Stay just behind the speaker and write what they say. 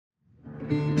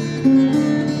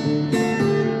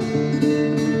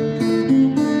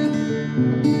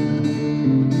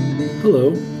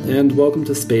Hello, and welcome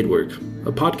to Spadework,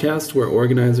 a podcast where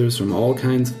organizers from all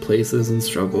kinds of places and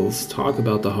struggles talk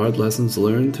about the hard lessons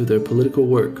learned through their political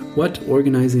work, what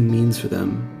organizing means for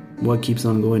them, what keeps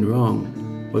on going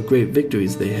wrong, what great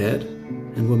victories they had,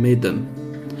 and what made them.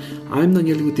 I'm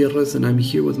Daniel Gutierrez, and I'm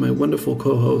here with my wonderful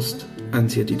co-host,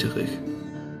 Antje Dieterich.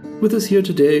 With us here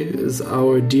today is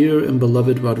our dear and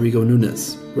beloved Rodrigo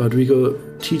Nunes. Rodrigo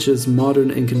teaches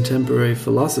modern and contemporary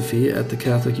philosophy at the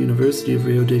Catholic University of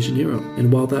Rio de Janeiro.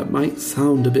 And while that might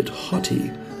sound a bit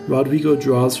haughty, Rodrigo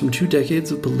draws from 2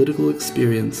 decades of political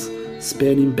experience,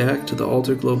 spanning back to the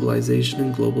alter globalization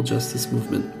and global justice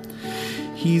movement.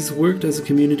 He's worked as a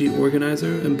community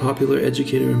organizer and popular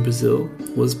educator in Brazil,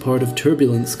 was part of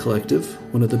Turbulence Collective,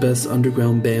 one of the best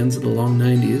underground bands of the long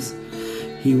 90s.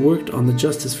 He worked on the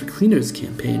Justice for Cleaners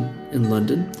campaign in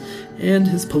London, and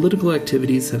his political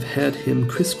activities have had him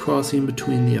crisscrossing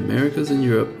between the Americas and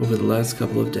Europe over the last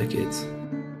couple of decades.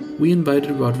 We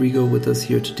invited Rodrigo with us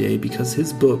here today because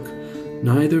his book,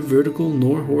 Neither Vertical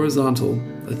Nor Horizontal,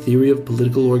 A Theory of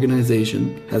Political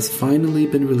Organization, has finally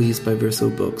been released by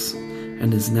Verso Books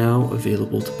and is now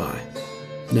available to buy.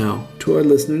 Now, to our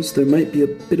listeners, there might be a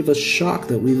bit of a shock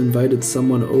that we've invited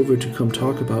someone over to come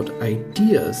talk about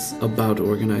ideas about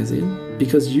organizing,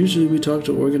 because usually we talk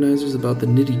to organizers about the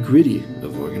nitty-gritty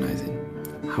of organizing.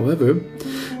 However,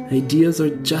 ideas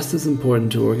are just as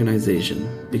important to organization,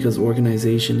 because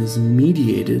organization is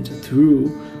mediated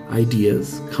through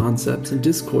ideas, concepts, and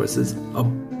discourses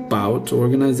about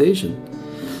organization.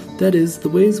 That is, the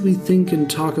ways we think and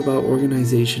talk about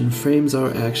organization frames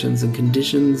our actions and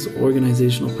conditions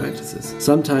organizational practices.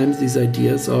 Sometimes these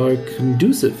ideas are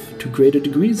conducive to greater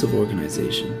degrees of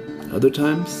organization. Other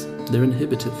times, they're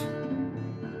inhibitive.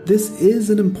 This is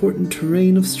an important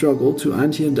terrain of struggle to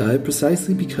Antje and I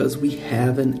precisely because we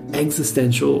have an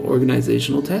existential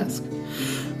organizational task.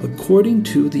 According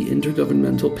to the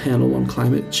Intergovernmental Panel on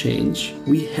Climate Change,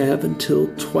 we have until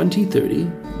 2030,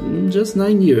 just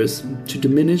 9 years, to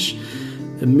diminish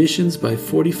emissions by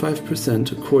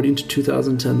 45% according to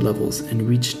 2010 levels and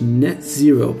reach net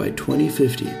zero by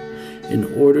 2050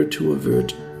 in order to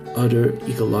avert utter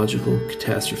ecological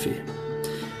catastrophe.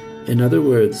 In other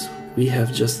words, we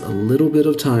have just a little bit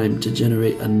of time to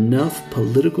generate enough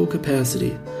political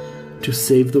capacity to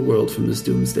save the world from this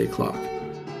doomsday clock.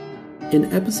 In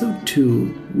episode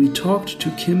 2, we talked to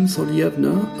Kim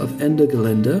Solievna of Ende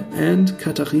Gelände and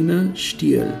Katharina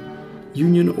Stiel,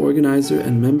 union organizer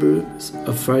and members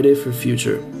of Friday for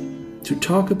Future, to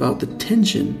talk about the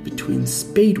tension between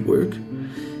spadework,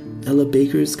 Ella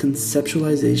Baker's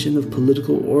conceptualization of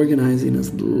political organizing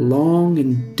as long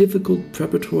and difficult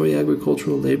preparatory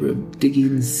agricultural labor of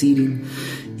digging, seeding,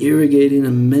 irrigating,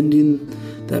 and mending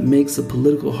that makes a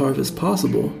political harvest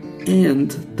possible,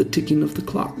 and the ticking of the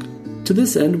clock. To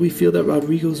this end, we feel that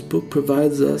Rodrigo's book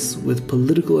provides us with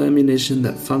political ammunition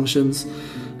that functions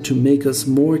to make us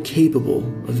more capable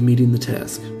of meeting the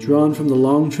task. Drawn from the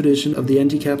long tradition of the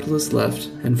anti-capitalist left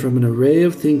and from an array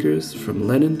of thinkers from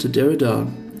Lenin to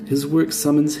Derrida, his work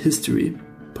summons history,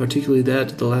 particularly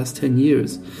that of the last 10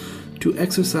 years, to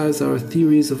exercise our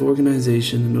theories of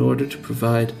organization in order to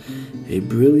provide a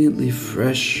brilliantly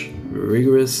fresh,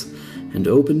 rigorous, and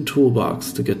open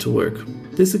toolbox to get to work.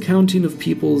 This accounting of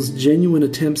people's genuine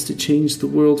attempts to change the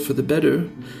world for the better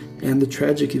and the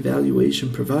tragic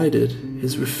evaluation provided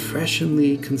is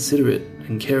refreshingly considerate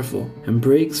and careful and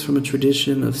breaks from a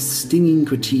tradition of stinging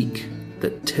critique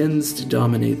that tends to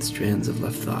dominate strands of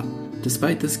left thought.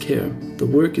 Despite this care, the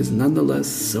work is nonetheless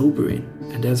sobering,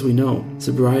 and as we know,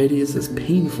 sobriety is as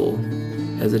painful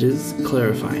as it is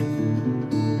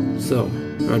clarifying. So,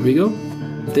 Rodrigo,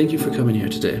 thank you for coming here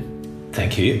today.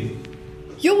 Thank you.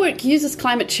 Your work uses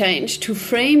climate change to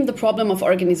frame the problem of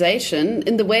organization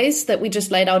in the ways that we just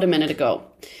laid out a minute ago.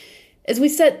 As we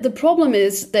said, the problem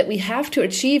is that we have to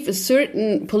achieve a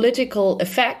certain political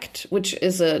effect, which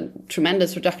is a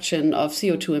tremendous reduction of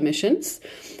CO2 emissions,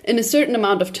 in a certain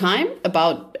amount of time,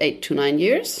 about 8 to 9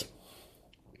 years.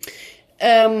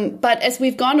 But as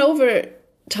we've gone over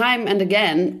time and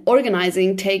again,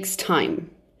 organizing takes time.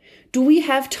 Do we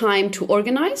have time to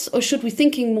organize, or should we be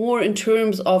thinking more in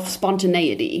terms of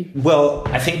spontaneity? Well,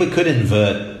 I think we could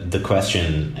invert the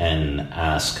question and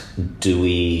ask, do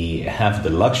we have the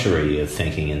luxury of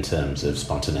thinking in terms of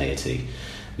spontaneity?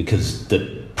 Because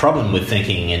the problem with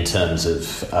thinking in terms of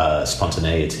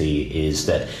spontaneity is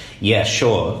that, yeah,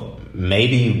 sure,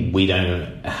 maybe we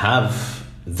don't have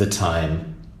the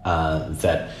time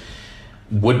that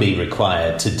would be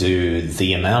required to do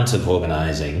the amount of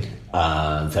organizing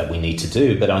that we need to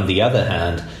do. But on the other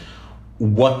hand,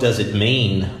 what does it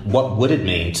mean? What would it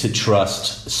mean to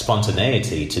trust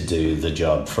spontaneity to do the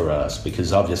job for us?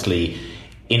 Because obviously,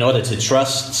 in order to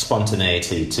trust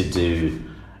spontaneity to do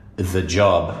the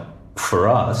job for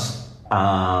us,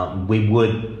 we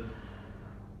would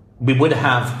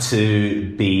have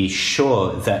to be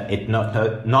sure that it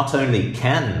not only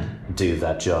can do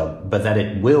that job, but that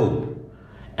it will.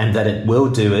 And that it will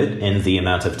do it in the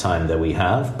amount of time that we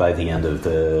have by the end of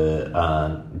the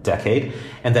decade,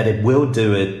 and that it will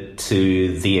do it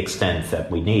to the extent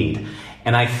that we need.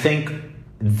 And I think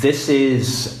this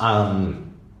is the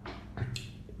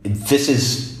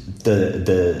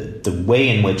way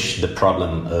in which the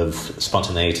problem of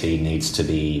spontaneity needs to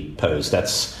be posed.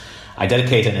 I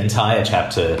dedicate an entire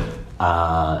chapter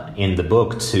in the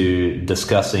book to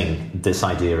discussing this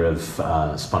idea of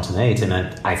spontaneity, and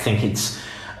I think it's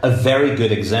a very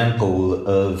good example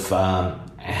of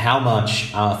how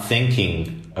much our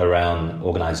thinking around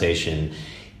organization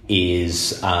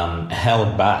is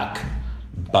held back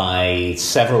by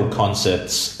several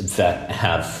concepts that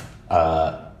have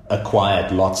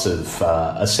acquired lots of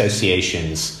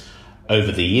associations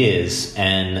over the years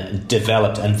and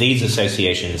developed, and these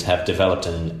associations have developed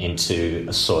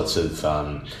into sorts of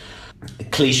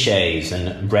cliches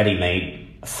and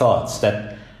ready-made thoughts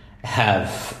that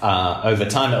have over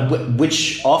time,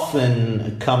 which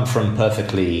often come from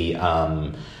perfectly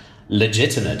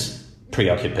legitimate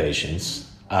preoccupations,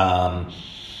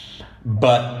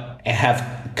 but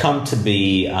have come to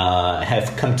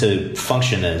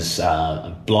function as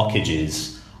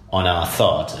blockages on our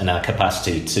thought and our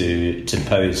capacity to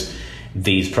pose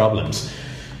these problems.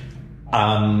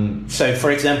 So,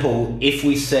 for example, if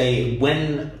we say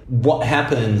what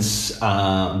happens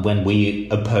when we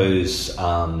oppose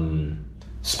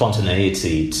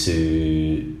spontaneity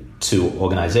to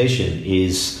organization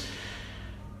is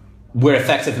we're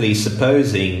effectively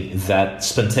supposing that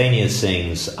spontaneous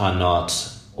things are not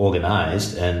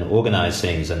organized and organized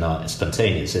things are not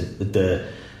spontaneous.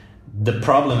 The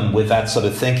problem with that sort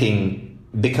of thinking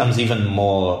becomes even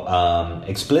more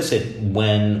explicit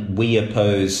when we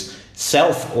oppose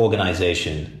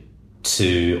self-organization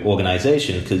to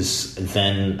organization, because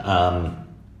then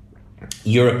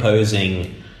you're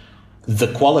opposing the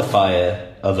qualifier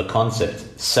of a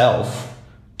concept, self,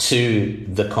 to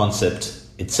the concept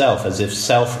itself, as if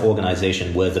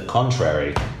self-organization were the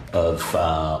contrary of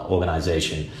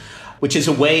organization, which is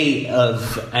a way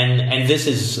of, and this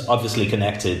is obviously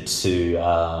connected to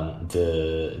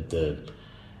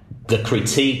the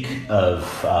critique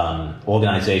of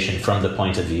organization from the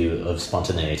point of view of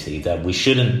spontaneity, that we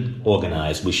shouldn't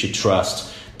organize, we should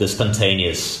trust the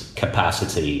spontaneous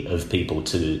capacity of people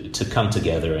to come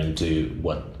together and do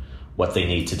what they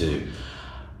need to do.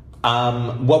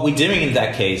 What we're doing in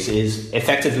that case is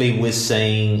effectively we're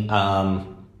saying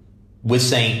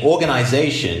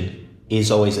organization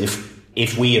is always,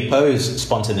 if we oppose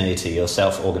spontaneity or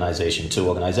self-organization to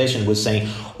organization, we're saying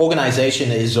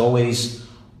organization is always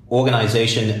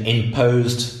organization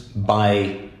imposed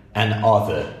by an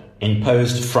other,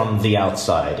 imposed from the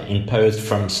outside, imposed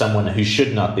from someone who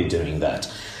should not be doing that.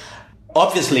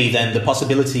 Obviously, then, the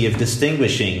possibility of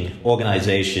distinguishing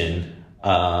organization,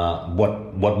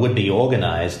 what would be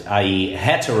organized, i.e.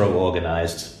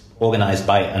 hetero-organized, organized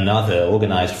by another,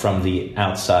 organized from the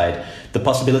outside, the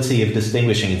possibility of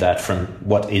distinguishing that from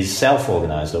what is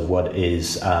self-organized or what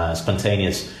is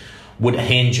spontaneous would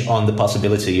hinge on the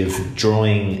possibility of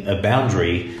drawing a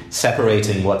boundary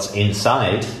separating what's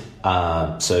inside,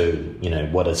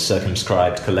 what a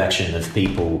circumscribed collection of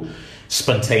people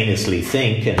spontaneously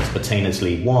think and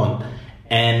spontaneously want,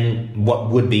 and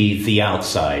what would be the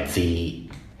outside, the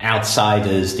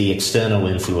outsiders, the external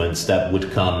influence that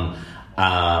would come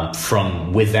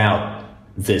from without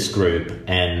this group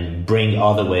and bring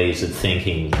other ways of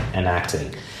thinking and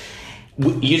acting.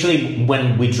 Usually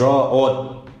when we draw,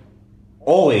 or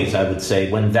always, I would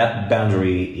say, when that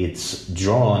boundary it's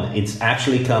drawn, it's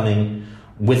actually coming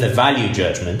with a value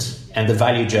judgment, and the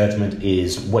value judgment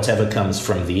is whatever comes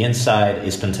from the inside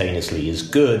is spontaneously is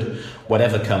good,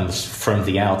 whatever comes from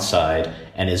the outside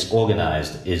and is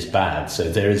organized is bad. So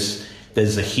there's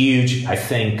a huge, I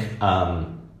think,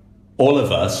 all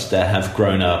of us that have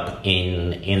grown up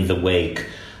in the wake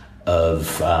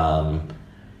of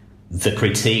the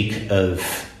critique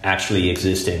of actually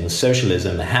existing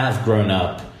socialism have grown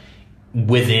up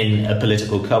within a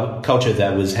political culture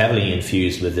that was heavily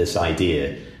infused with this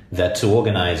idea that to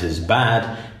organize is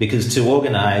bad, because to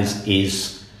organize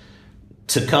is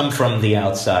to come from the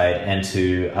outside and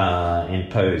to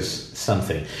impose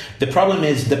something. The problem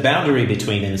is the boundary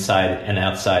between inside and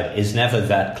outside is never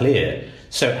that clear.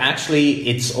 So actually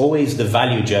it's always the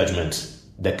value judgment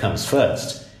that comes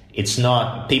first. It's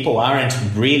not, people aren't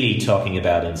really talking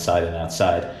about inside and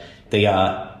outside. They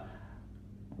are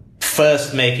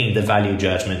first making the value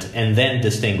judgment and then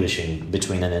distinguishing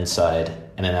between an inside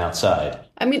and an outside.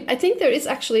 I mean, I think there is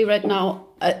actually right now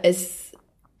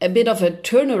a bit of a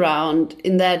turnaround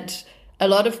in that a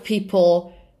lot of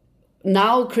people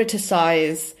now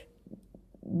criticize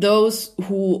those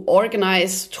who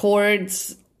organize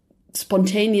towards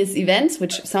spontaneous events,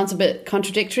 which sounds a bit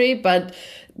contradictory, but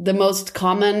the most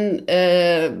common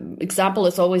example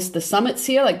is always the summits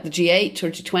here, like the G8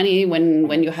 or G20,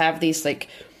 when you have these like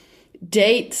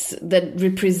dates that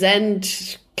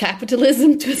represent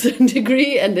capitalism to a certain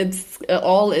degree, and it's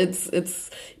all its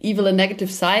evil and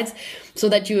negative sides, so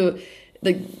that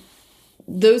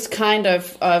those kind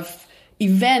of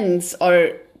events are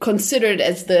considered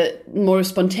as the more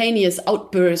spontaneous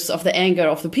outbursts of the anger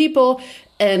of the people.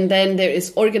 And then there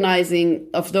is organizing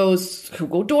of those who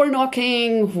go door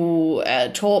knocking, who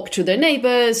talk to their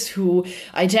neighbors, who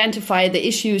identify the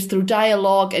issues through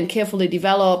dialogue and carefully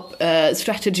develop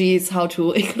strategies how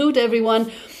to include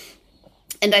everyone.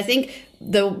 And I think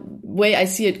the way I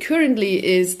see it currently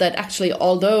is that actually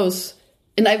all those,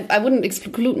 and I wouldn't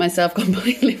exclude myself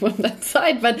completely from that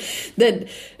side, but that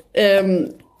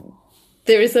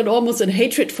there is almost a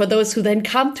hatred for those who then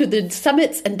come to the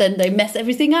summits and then they mess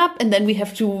everything up, and then we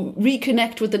have to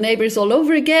reconnect with the neighbors all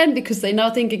over again because they now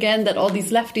think again that all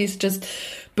these lefties just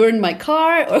burn my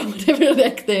car or whatever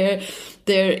like their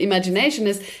imagination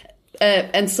is.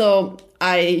 And so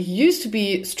I used to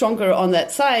be stronger on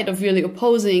that side of really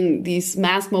opposing these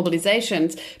mass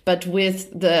mobilizations, but with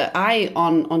the eye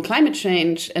on climate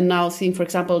change, and now seeing, for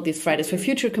example, these Fridays for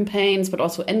Future campaigns, but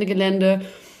also Ende Gelände,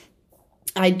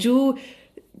 I do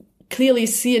clearly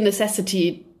see a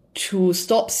necessity to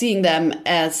stop seeing them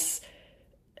as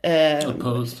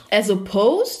opposed,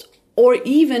 or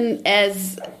even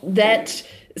as that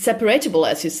separatable,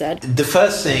 as you said. The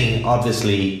first thing,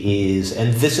 obviously, is,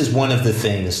 and this is one of the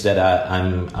things that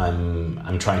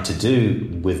I'm trying to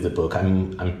do with the book.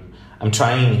 I'm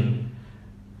trying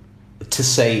to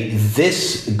say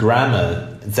this grammar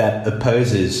that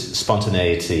opposes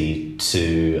spontaneity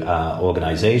to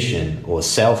organization, or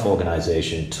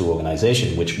self-organization to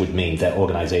organization, which would mean that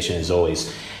organization is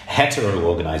always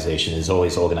hetero-organization, is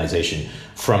always organization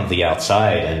from the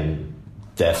outside, and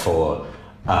therefore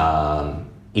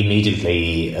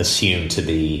immediately assumed to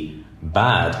be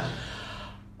bad.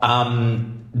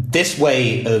 This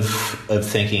way of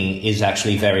thinking is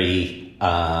actually very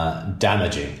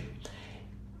damaging.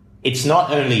 It's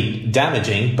not only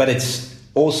damaging, but it's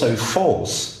also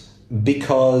false,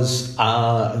 because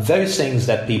those things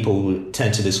that people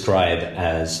tend to describe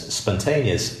as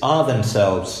spontaneous are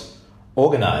themselves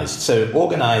organized. So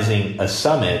organizing a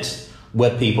summit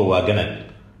where people are going to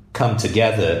come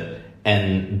together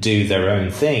and do their own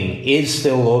thing is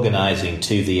still organizing,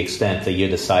 to the extent that you're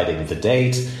deciding the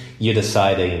date, you're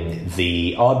deciding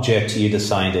the object, you're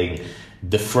deciding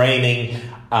the framing.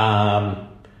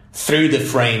 Through the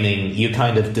framing, you're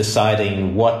kind of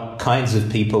deciding what kinds of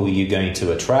people you're going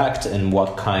to attract and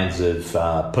what kinds of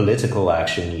political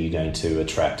action you're going to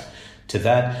attract to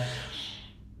that.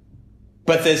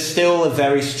 But there's still a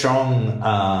very strong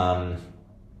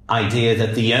idea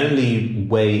that the only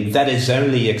way that is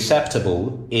only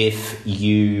acceptable if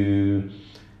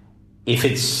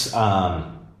it's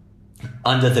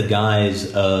under the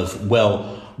guise of,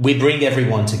 well, we bring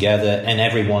everyone together and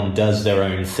everyone does their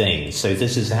own thing. So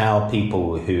this is how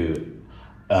people who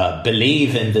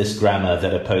believe in this grammar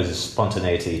that opposes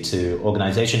spontaneity to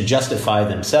organization justify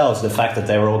themselves, the fact that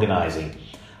they're organizing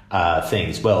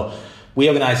things. Well, we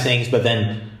organize things, but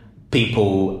then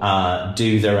people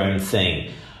do their own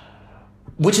thing,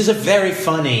 which is a very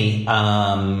funny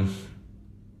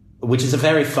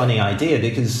idea,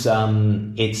 because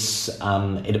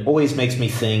it always makes me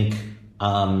think.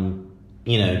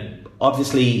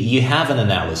 Obviously you have an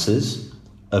analysis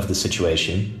of the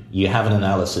situation. You have an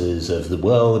analysis of the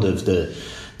world, of the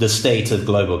state of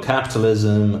global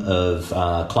capitalism, of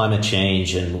climate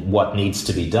change, and what needs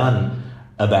to be done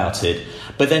about it.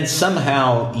 But then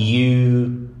somehow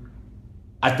you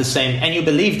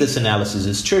believe this analysis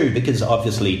is true, because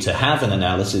obviously to have an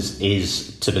analysis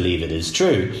is to believe it is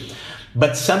true.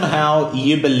 But somehow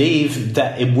you believe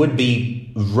that it would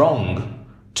be wrong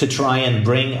to try and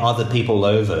bring other people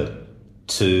over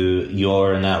to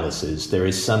your analysis. There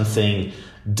is something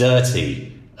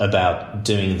dirty about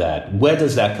doing that. Where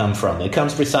does that come from? It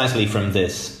comes precisely from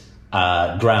this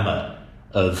grammar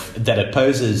that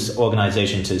opposes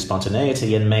organization to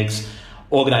spontaneity and makes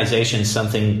organization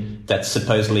something that's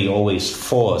supposedly always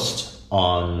forced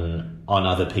on on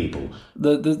other people.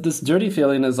 This dirty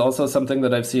feeling is also something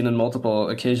that I've seen in multiple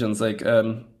occasions. Like,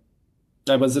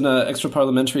 I was in an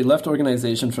extra-parliamentary left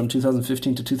organization from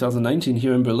 2015 to 2019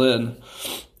 here in Berlin.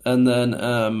 And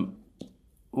then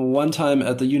one time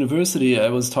at the university, I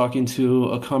was talking to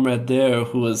a comrade there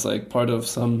who was like part of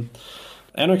some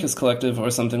anarchist collective or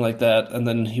something like that. And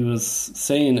then he was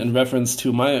saying in reference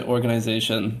to my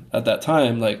organization at that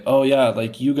time, like, oh yeah,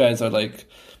 like you guys are like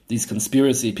these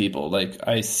conspiracy people. Like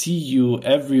I see you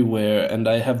everywhere and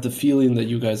I have the feeling that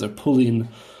you guys are pulling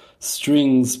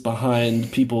strings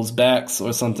behind people's backs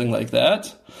or something like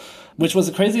that, which was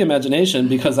a crazy imagination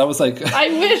because I was like, I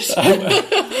wish.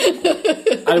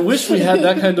 I wish we had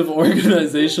that kind of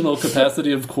organizational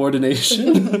capacity of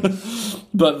coordination,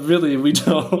 but really we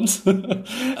don't.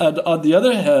 And on the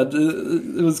other hand,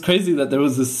 it was crazy that there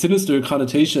was this sinister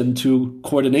connotation to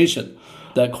coordination,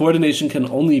 that coordination can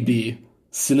only be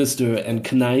sinister and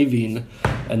conniving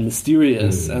and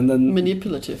mysterious and then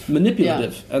manipulative. Yeah.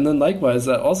 And then likewise,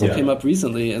 that also came up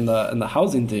recently in the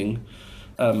housing thing.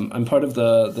 I'm part of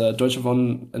the Deutsche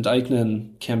Wohnen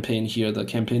Enteignen campaign here, the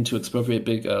campaign to expropriate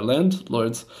big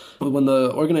landlords. But when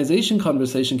the organization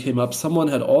conversation came up, someone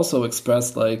had also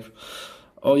expressed like,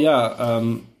 oh yeah,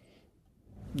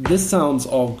 this sounds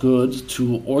all good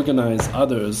to organize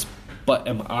others, but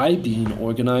am I being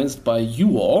organized by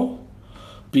you all?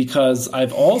 Because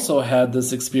I've also had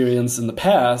this experience in the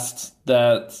past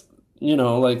that, you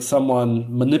know, like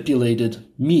someone manipulated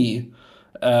me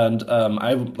and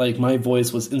I like my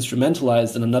voice was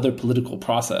instrumentalized in another political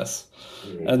process.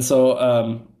 And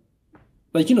so,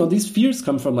 like, you know, these fears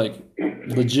come from like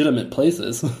legitimate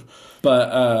places,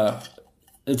 but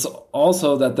it's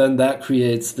also that then that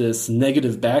creates this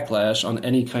negative backlash on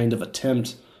any kind of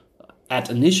attempt at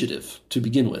initiative to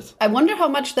begin with. I wonder how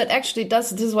much that actually does.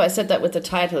 This is why I said that with the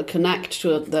title, connect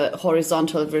to the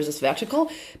horizontal versus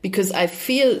vertical, because I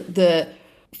feel the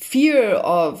fear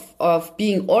of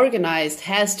being organized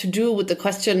has to do with the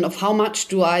question of how much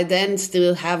do I then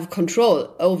still have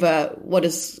control over what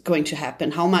is going to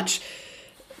happen? How much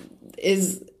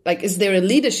is there a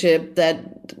leadership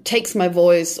that takes my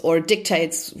voice or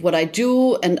dictates what I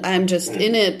do and I'm just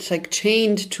in it, like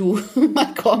chained to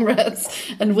my comrades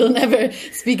and will never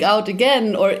speak out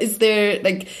again? Or is there,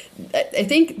 like, I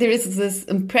think there is this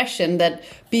impression that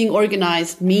being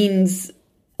organized means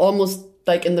almost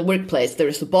like in the workplace, there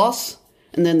is the boss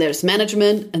and then there's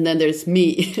management and then there's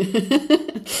me.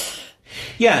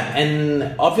 Yeah,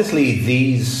 and obviously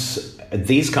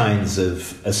these kinds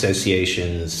of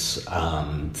associations,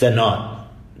 they're not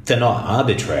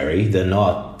arbitrary. They're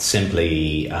not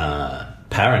simply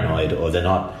paranoid, or they're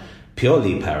not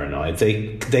purely paranoid.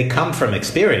 They come from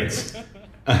experience.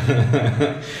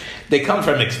 They come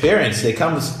from experience. They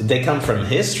come from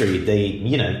history.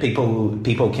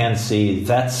 People can see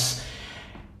that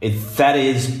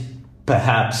is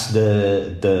perhaps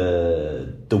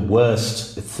the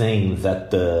worst thing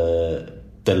that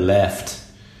the left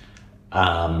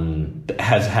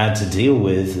has had to deal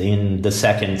with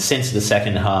since the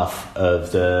second half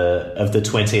of the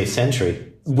 20th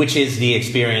century, which is the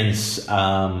experience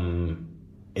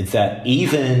that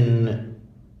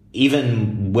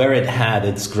even where it had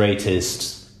its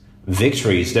greatest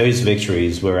victories, those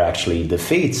victories were actually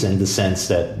defeats, in the sense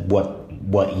that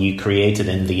what you created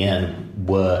in the end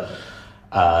were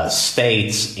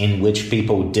states in which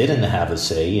people didn't have a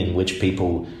say, in which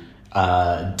people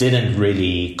couldn't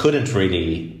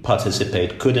really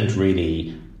participate, couldn't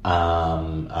really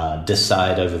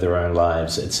decide over their own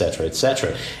lives, etc.,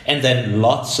 etc. And then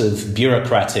lots of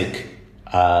bureaucratic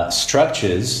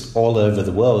structures all over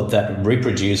the world that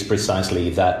reproduce precisely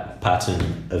that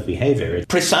pattern of behavior.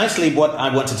 Precisely what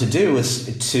I wanted to do was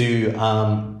to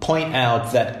point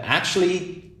out that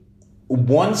actually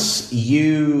once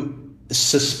you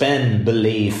suspend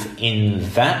belief in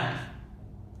that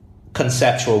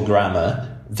conceptual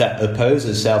grammar that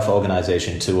opposes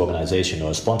self-organization to organization,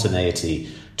 or spontaneity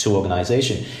to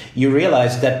organization, you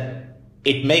realize that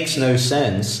it makes no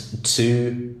sense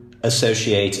to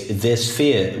associate this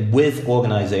fear with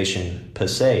organization per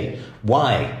se.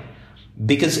 Why?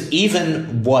 Because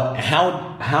even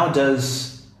how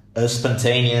does a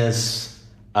spontaneous,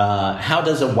 how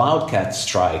does a wildcat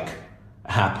strike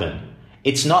happen?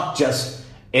 It's not just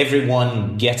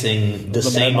everyone getting the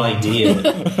same idea.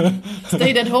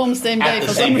 Stayed at home same day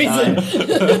for some reason.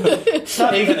 It's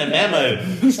not even a memo.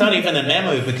 It's not even a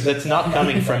memo because it's not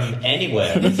coming from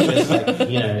anywhere. It's just like,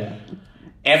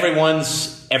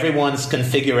 everyone's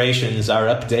configurations are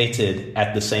updated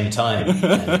at the same time.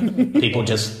 And people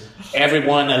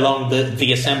everyone along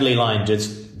the assembly line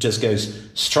just goes,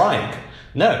 strike.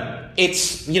 No,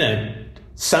 it's,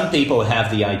 Some people have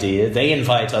the idea, they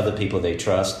invite other people they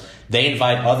trust, they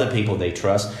invite other people they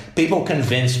trust, people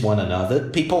convince one another,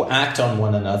 people act on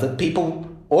one another, people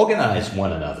organize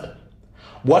one another.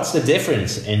 What's the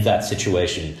difference in that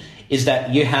situation is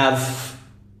that you have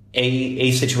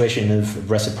a situation of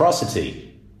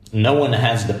reciprocity. No one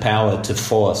has the power to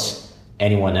force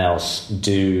anyone else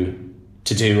to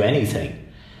do anything.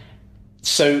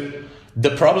 So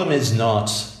the problem is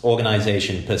not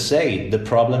organization per se. The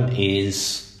problem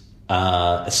is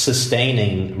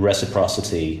sustaining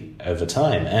reciprocity over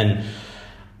time, and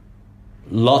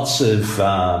lots of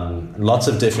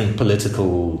different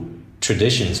political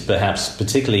traditions, perhaps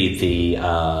particularly the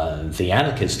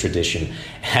anarchist tradition,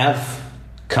 have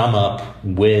come up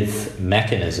with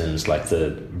mechanisms like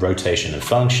the rotation of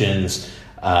functions,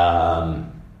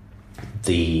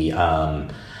 the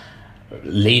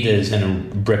leaders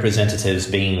and representatives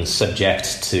being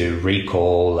subject to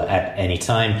recall at any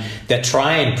time, that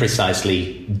try and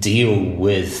precisely deal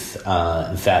with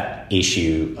that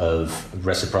issue of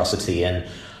reciprocity and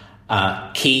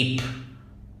keep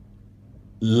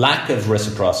lack of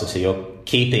reciprocity, or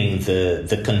keeping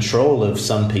the control of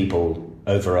some people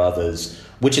over others,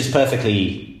 which is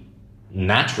perfectly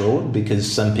natural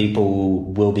because some people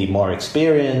will be more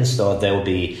experienced, or they'll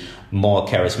be more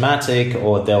charismatic,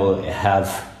 or they'll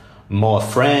have more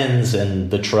friends and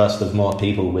the trust of more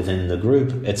people within the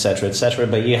group, etc., etc.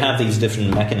 But you have these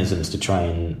different mechanisms to try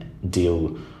and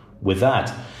deal with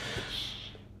that.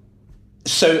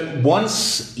 So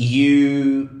once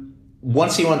you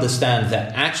understand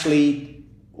that actually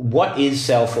what is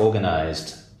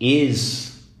self-organized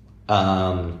is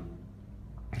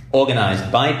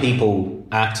organized by people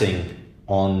acting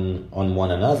on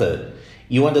one another,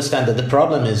 you understand that the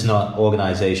problem is not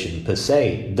organization per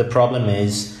se. The problem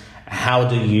is, how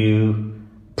do you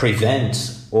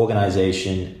prevent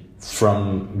organization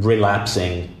from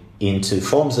relapsing into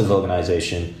forms of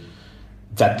organization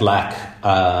that lack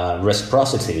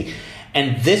reciprocity?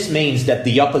 And this means that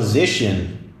the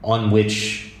opposition on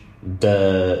which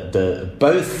the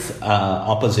both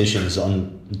oppositions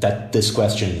on that this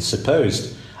question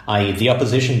supposed, i.e. the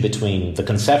opposition between the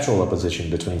conceptual opposition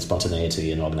between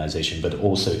spontaneity and organization, but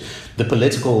also the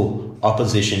political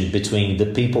opposition between the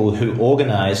people who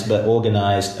organized, but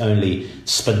organized only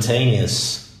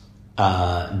spontaneous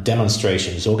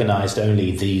demonstrations, organized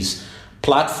only these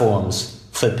platforms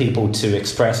for people to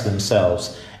express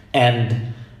themselves,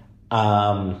 and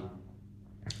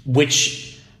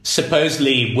which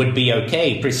supposedly would be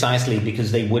okay precisely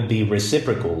because they would be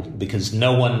reciprocal, because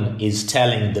no one is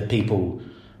telling the people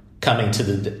coming to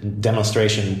the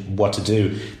demonstration what to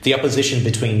do. The opposition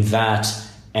between that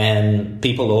and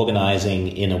people organizing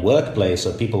in a workplace,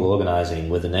 or people organizing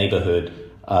with a neighborhood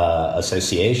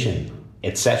association,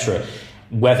 etc.,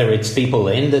 whether it's people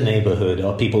in the neighborhood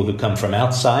or people who come from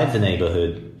outside the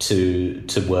neighborhood to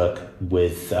work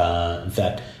with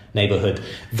that neighborhood,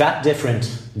 that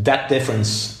difference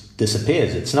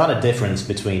disappears. It's not a difference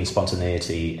between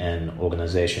spontaneity and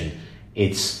organization.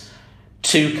 It's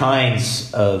two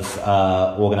kinds of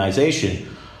organization.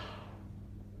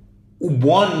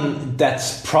 One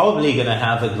that's probably going to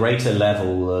have a greater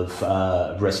level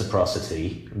of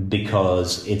reciprocity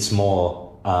because it's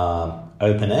more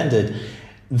open-ended.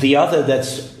 The other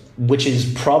which is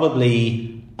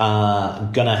probably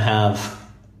going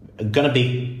to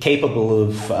be capable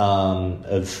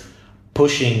of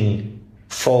pushing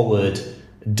forward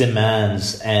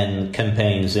demands and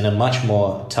campaigns in a much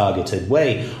more targeted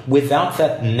way, without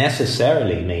that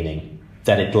necessarily meaning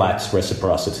that it lacks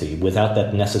reciprocity, without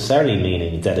that necessarily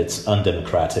meaning that it's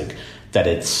undemocratic, that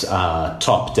it's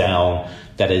top-down,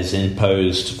 that is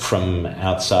imposed from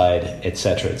outside,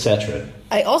 etc., etc.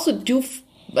 I also do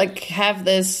have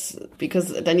this,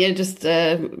 because Daniel just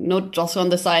noted also on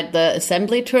the side the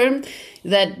assembly term,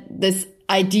 that this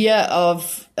idea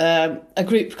of a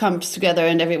group comes together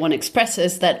and everyone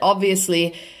expresses, that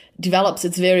obviously develops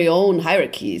its very own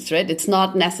hierarchies, right? It's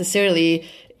not necessarily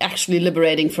actually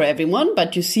liberating for everyone,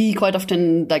 but you see quite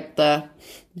often like the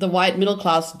white middle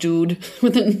class dude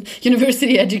with a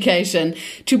university education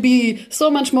to be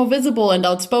so much more visible and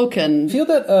outspoken. I feel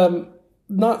that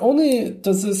not only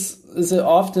is it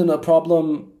often a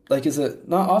problem,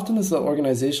 not often is the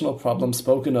organizational problem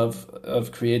spoken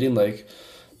of creating like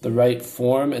the right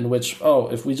form in which,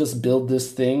 if we just build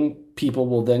this thing, people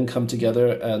will then come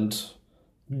together and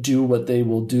do what they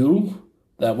will do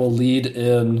that will lead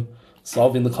in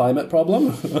solving the climate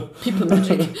problem. People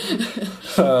magic.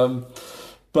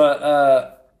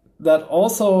 But that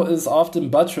also is often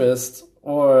buttressed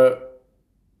or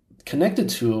connected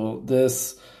to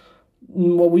this,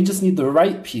 we just need the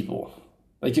right people.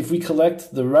 Like if we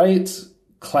collect the right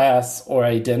class or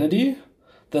identity,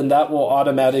 then that will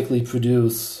automatically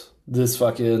produce this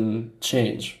fucking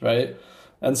change, right?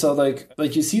 And so like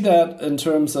you see that in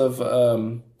terms of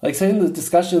like saying the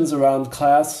discussions around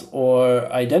class or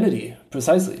identity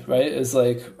precisely, right? Is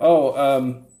like,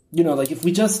 like if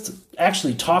we just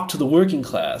actually talk to the working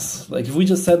class, like if we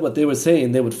just said what they were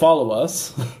saying, they would follow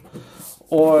us.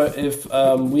 Or if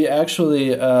we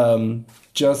actually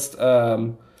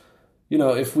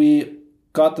if we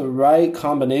got the right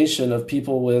combination of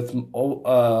people with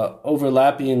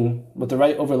the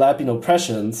right overlapping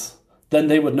oppressions, then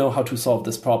they would know how to solve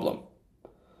this problem.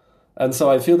 And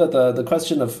so I feel that the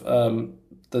question of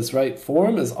this right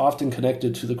form is often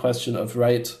connected to the question of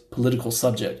right political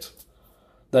subject.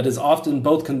 That is often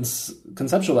both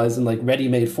conceptualized in like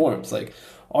ready-made forms. Like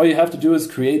all you have to do is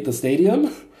create the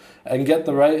stadium and get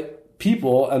the right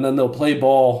people, and then they'll play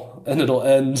ball, and it'll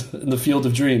end in the field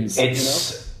of dreams.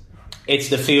 It's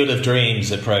the field of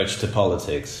dreams approach to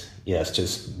politics. Yes,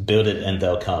 just build it and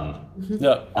they'll come.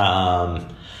 Yeah.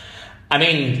 I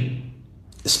mean,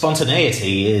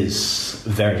 spontaneity is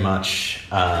very much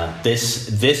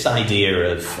this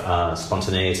idea of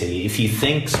spontaneity. If you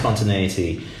think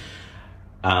spontaneity,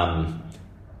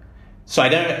 so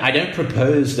I don't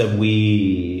propose that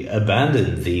we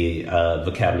abandon the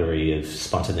vocabulary of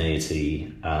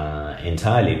spontaneity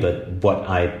entirely, but what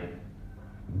I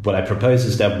propose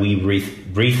is that we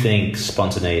rethink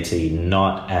spontaneity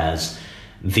not as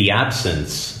the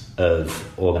absence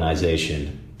of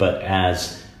organization, but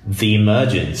as the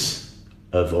emergence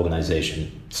of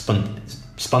organization.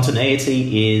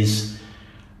 Spontaneity is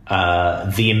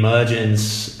the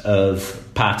emergence of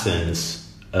patterns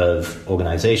of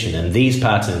organization, and these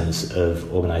patterns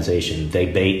of organization, they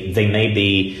may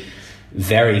be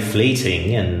very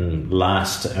fleeting and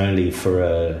last only for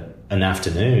an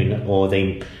afternoon, or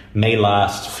they may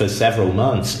last for several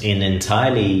months in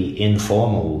entirely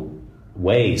informal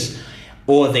ways,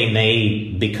 or they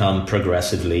may become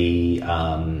progressively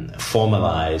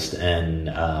formalized and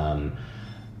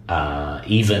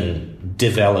even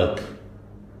develop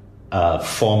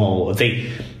formal.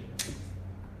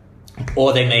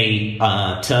 Or they may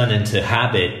turn into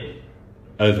habit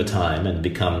over time and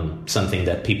become something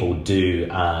that people do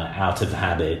out of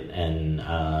habit and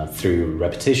through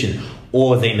repetition.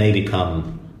 Or they may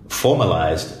become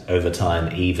formalized over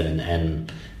time even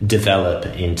and develop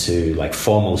into like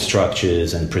formal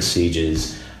structures and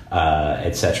procedures,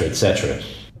 etc., etc.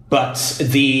 But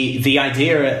the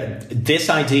idea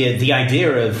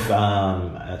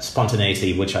of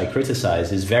spontaneity, which I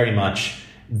criticize, is very much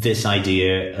this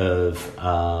idea of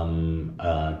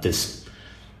this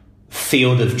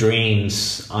field of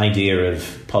dreams idea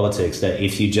of politics, that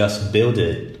if you just build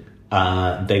it,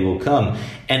 they will come.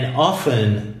 And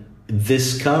often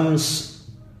this comes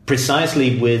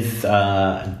precisely with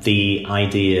the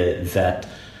idea that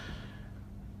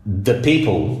the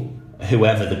people,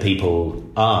 whoever the people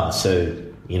are, so,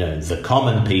 the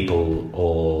common people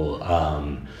or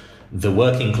the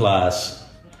working class,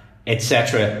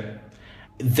 etc.,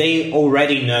 they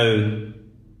already know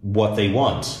what they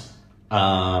want.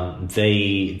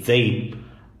 They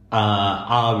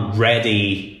are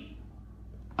ready,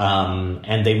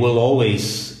 and they will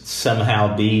always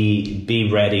somehow be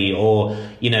ready, or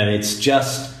it's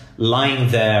just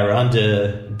lying there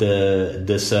under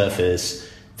the surface,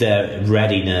 their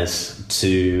readiness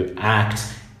to act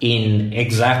in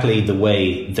exactly the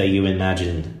way that you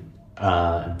imagine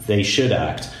they should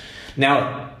act.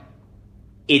 Now,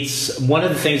 it's one of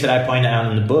the things that I point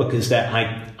out in the book is that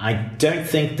I don't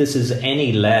think this is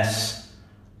any less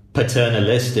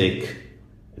paternalistic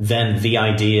than the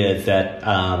idea that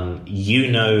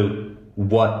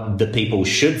what the people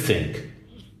should think,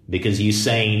 because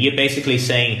you're basically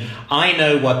saying, I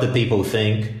know what the people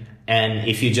think, and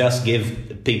if you just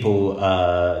give people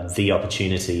the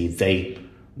opportunity, they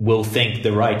will think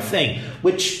the right thing,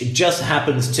 which just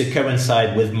happens to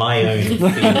coincide with my own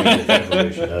theory of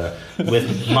evolution,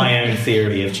 with my own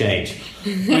theory of change.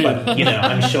 But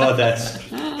I'm sure that's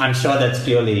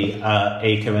purely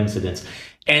a coincidence.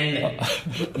 And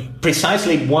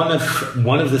precisely one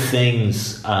of the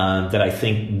things that I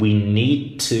think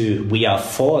we are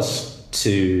forced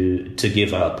to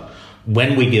give up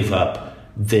when we give up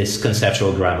this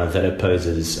conceptual grammar that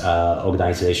opposes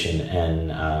organization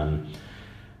and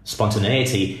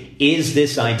spontaneity, is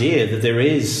this idea that there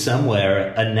is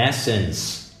somewhere an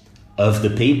essence of the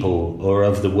people or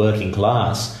of the working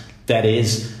class that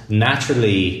is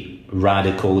naturally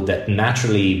radical, that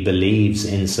naturally believes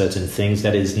in certain things,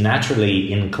 that is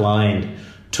naturally inclined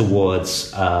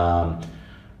towards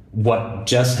what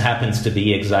just happens to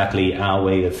be exactly our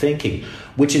way of thinking,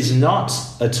 which is not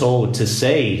at all to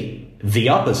say the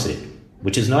opposite,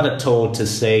 which is not at all to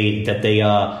say that they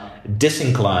are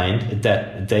disinclined,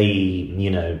 that they,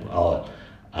 are,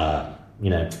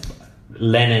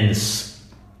 Lenin's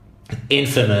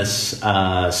infamous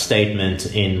statement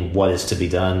in What Is to Be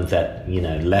Done, that,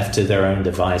 left to their own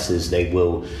devices, they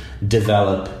will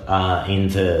develop in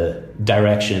the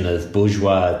direction of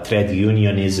bourgeois trade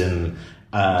unionism,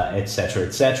 etc.,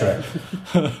 etc.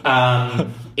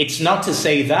 It's not to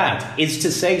say that. It's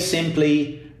to say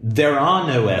simply there are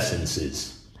no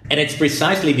essences. And it's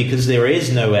precisely because there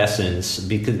is no essence,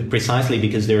 precisely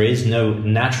because there is no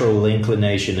natural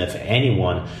inclination of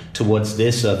anyone towards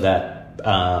this or that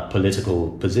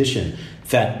political position,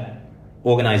 that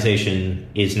organization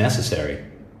is necessary.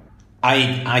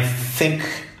 I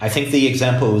think the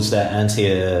examples that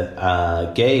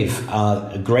Antje gave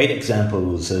are great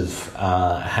examples of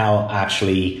how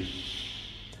actually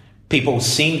people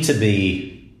seem to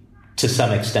be, to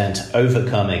some extent,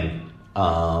 overcoming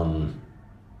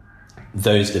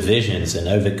those divisions and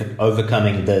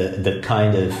overcoming the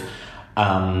kind of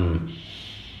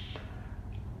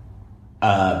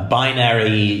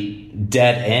binary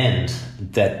dead end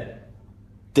that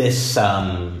this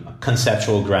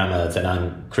conceptual grammar that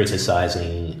I'm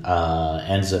criticizing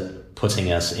ends up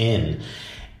putting us in.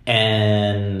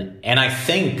 And I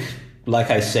think, like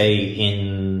I say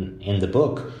in the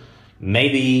book,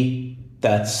 maybe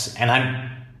that's, and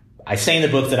I say in the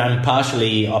book that I'm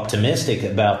partially optimistic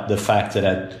about the fact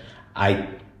that I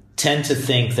tend to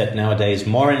think that nowadays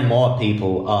more and more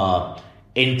people are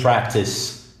in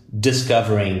practice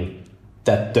discovering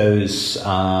that those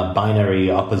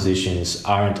binary oppositions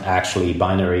aren't actually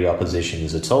binary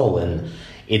oppositions at all. And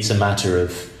it's a matter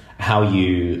of how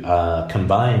you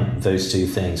combine those two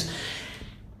things.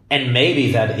 And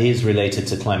maybe that is related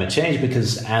to climate change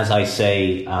because, as I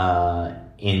say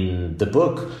in the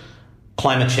book,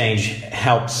 climate change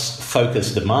helps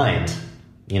focus the mind.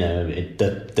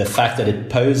 The fact that it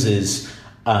poses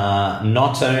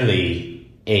not only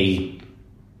a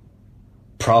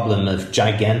problem of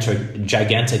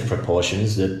gigantic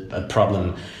proportions, a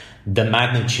problem the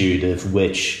magnitude of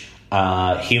which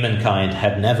humankind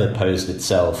had never posed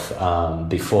itself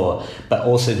before, but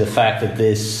also the fact that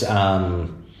this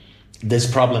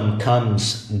problem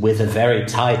comes with a very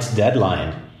tight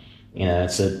deadline.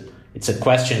 It's a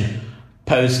question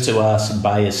posed to us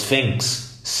by a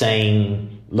sphinx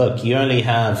saying, look, you only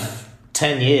have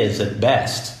 10 years at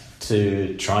best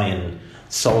to try and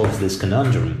solve this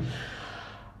conundrum.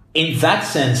 In that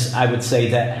sense, I would say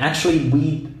that actually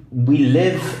we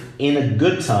live in a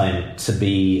good time to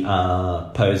be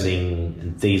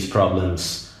posing these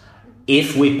problems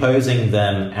if we're posing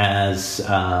them as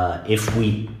if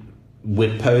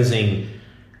we're posing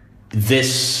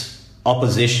this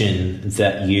opposition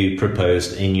that you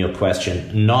proposed in your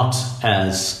question not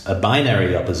as a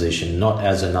binary opposition, not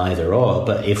as an either or,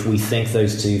 but if we think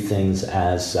those two things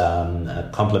as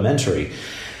complementary.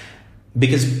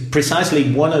 Because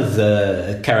precisely one of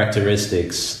the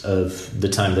characteristics of the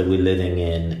time that we're living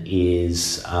in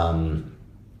is, and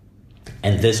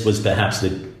this was perhaps the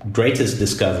greatest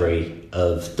discovery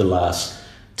of the last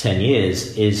 10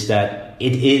 years, is that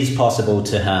it is possible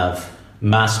to have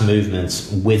mass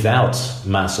movements without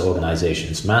mass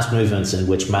organizations, mass movements in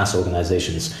which mass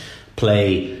organizations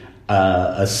play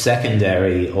a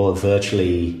secondary or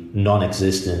virtually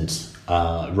non-existent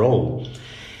role.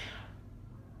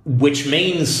 Which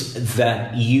means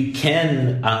that you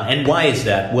can, and why is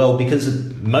that? Well,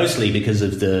 mostly because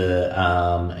of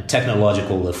the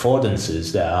technological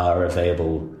affordances that are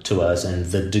available to us and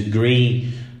the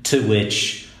degree to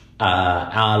which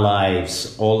our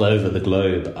lives all over the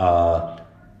globe are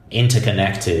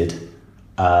interconnected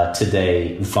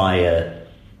today via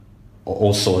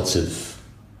all sorts of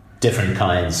different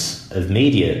kinds of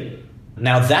media.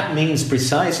 Now, that means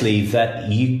precisely that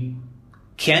you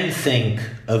can think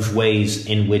of ways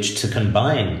in which to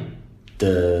combine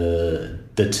the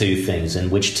two things,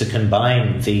 in which to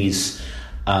combine these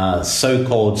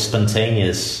so-called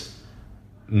spontaneous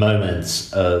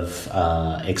moments of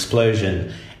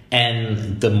explosion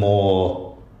and the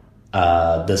more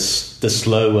the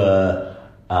slower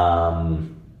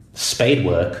spade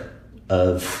work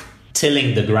of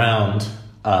tilling the ground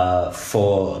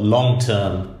for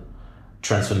long-term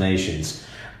transformations.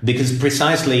 Because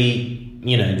precisely,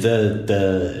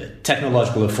 the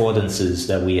technological affordances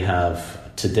that we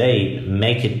have today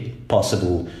make it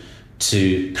possible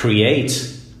to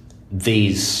create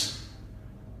these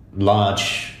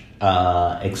large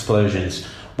explosions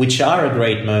which are a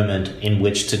great moment in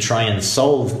which to try and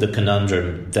solve the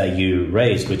conundrum that you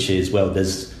raised, which is, well,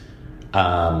 there's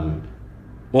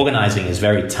organizing is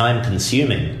very time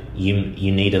consuming.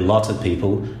 You need a lot of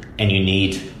people, and you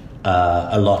need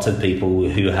a lot of people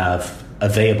who have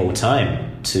available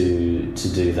time to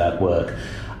do that work.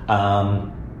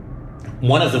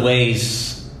 One of the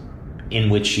ways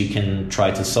in which you can try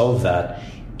to solve that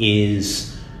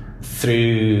is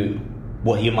through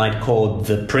what you might call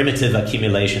the primitive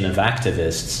accumulation of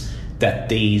activists that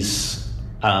these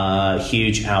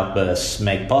huge outbursts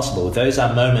make possible. Those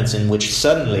are moments in which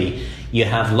suddenly you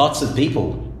have lots of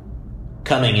people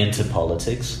coming into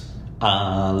politics,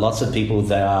 lots of people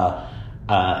that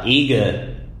are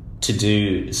eager to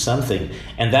do something.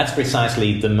 And that's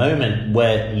precisely the moment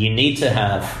where you need to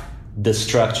have the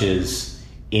structures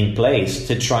in place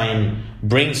to try and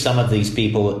bring some of these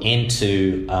people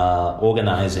into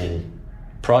organizing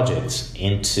projects,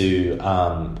 into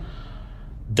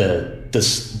the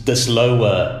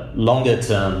slower, longer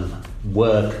term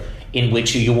work in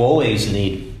which you always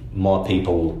need more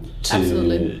people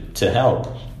to help.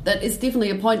 That is definitely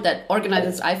a point that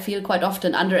organizers, I feel, quite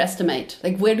often underestimate.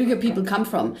 Like, where do your people come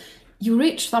from? You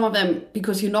reach some of them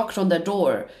because you knocked on their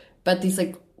door, but these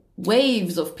like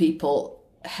waves of people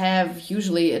have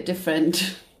usually a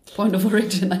different point of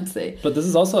origin, I'd say. But this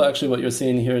is also actually what you're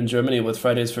seeing here in Germany with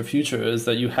Fridays for Future, is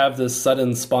that you have this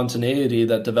sudden spontaneity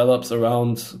that develops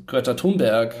around Greta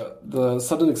Thunberg. The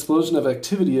sudden explosion of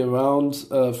activity around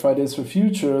Fridays for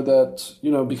Future that,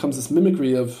 becomes this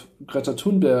mimicry of Greta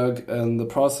Thunberg and the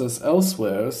process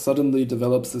elsewhere, suddenly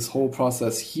develops this whole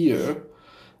process here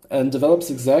and develops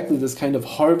exactly this kind of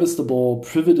harvestable,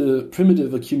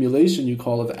 primitive accumulation you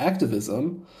call of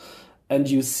activism. And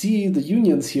you see the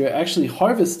unions here actually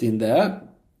harvesting that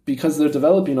because they're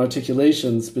developing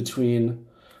articulations between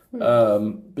this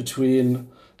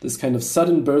kind of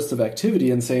sudden burst of activity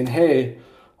and saying, hey,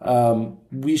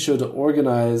 we should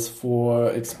organize for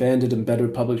expanded and better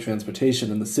public transportation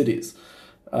in the cities.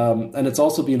 And it's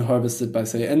also being harvested by,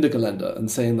 say, Ende Gelände and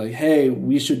saying, like, hey,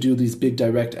 we should do these big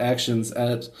direct actions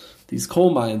at these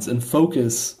coal mines and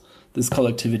focus this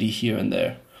collectivity here and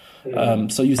there.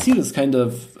 So you see this kind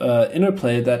of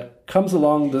interplay that comes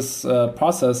along this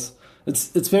process.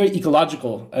 It's very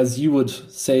ecological, as you would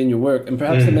say in your work, and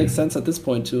perhaps it makes sense at this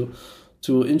point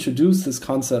to introduce this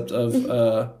concept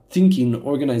of thinking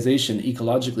organization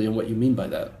ecologically and what you mean by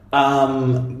that.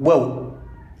 Well,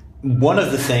 one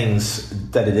of the things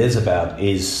that it is about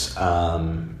is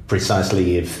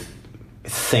precisely if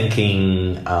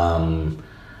thinking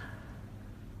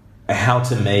how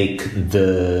to make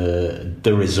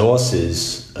the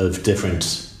resources of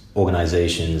different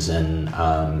organizations and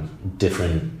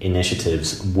different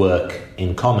initiatives work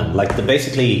in common. Like the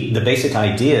basic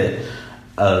idea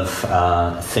of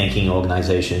thinking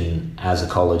organization as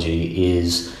ecology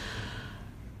is,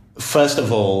 first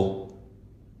of all,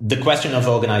 the question of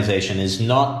organization is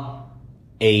not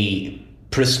a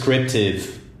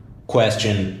prescriptive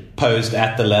question posed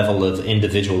at the level of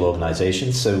individual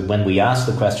organizations. So when we ask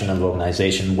the question of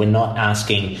organization, we're not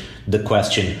asking the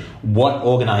question, what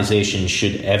organization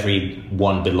should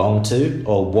everyone belong to,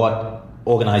 or what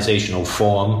organizational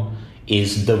form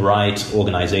is the right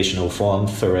organizational form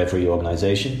for every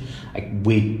organization.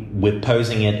 We're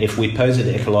posing it, if we pose it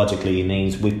ecologically, it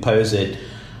means we pose it,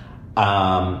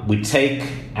 we take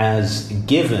as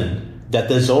given that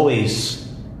there's always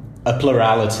a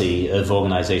plurality of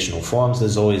organizational forms,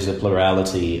 there's always a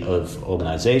plurality of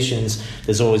organizations,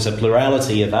 there's always a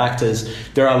plurality of actors.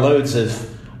 There are loads of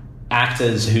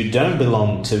actors who don't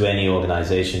belong to any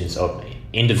organizations, or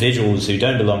individuals who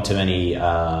don't belong to any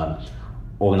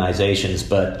organizations,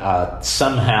 but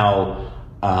somehow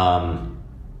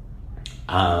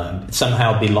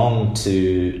belong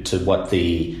to what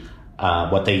they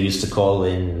used to call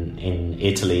in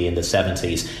Italy in the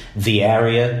 70s the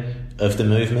area of the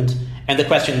movement. And the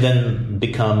question then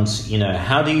becomes,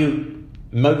 how do you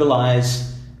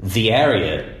mobilize the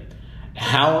area?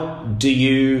 How do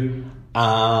you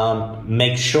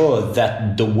make sure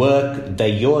that the work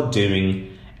that you're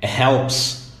doing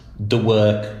helps the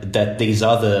work that these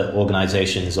other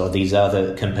organizations or these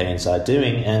other campaigns are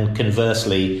doing? And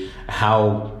conversely,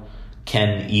 how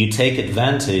can you take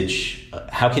advantage,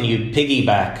 how can you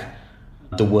piggyback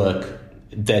the work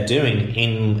they're doing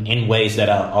in ways that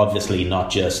are obviously not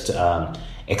just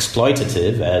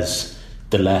exploitative, as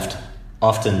the left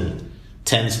often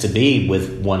tends to be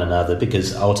with one another,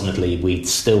 because ultimately we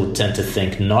still tend to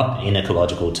think not in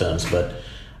ecological terms, but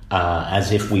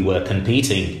as if we were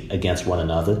competing against one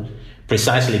another,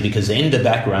 precisely because in the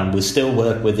background we still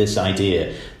work with this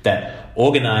idea that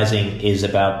organizing is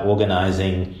about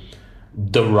organizing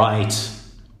the right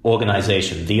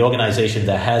organization, the organization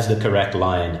that has the correct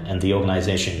line, and the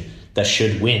organization that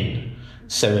should win.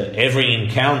 So every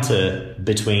encounter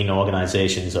between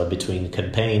organizations or between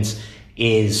campaigns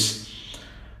is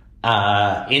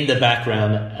in the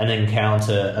background an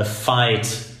encounter, a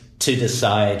fight to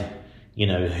decide,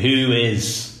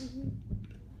 who's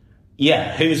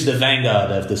the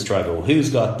vanguard of the struggle, who's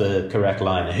got the correct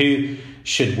line, who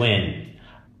should win.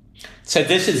 So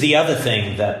this is the other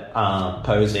thing that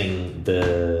posing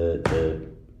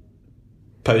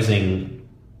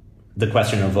the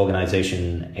question of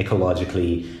organization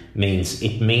ecologically means.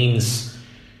 It means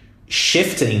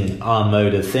shifting our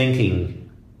mode of thinking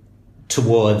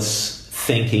towards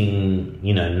thinking,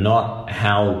 not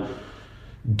how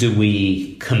do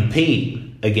we compete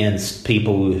against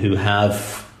people who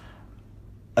have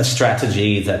a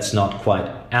strategy that's not quite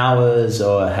ours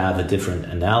or have a different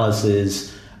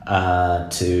analysis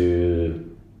to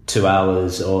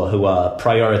ours, or who are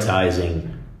prioritizing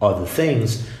other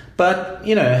things. But,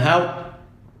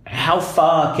 how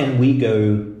far can we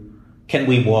go? Can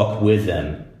we walk with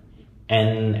them?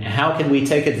 And how can we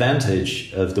take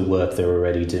advantage of the work they're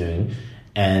already doing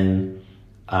and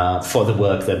for the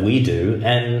work that we do?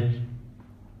 And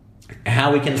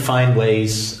how we can find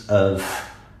ways of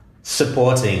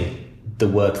supporting the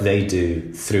work they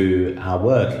do through our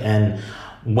work. And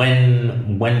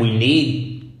when we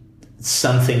need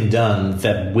something done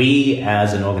that we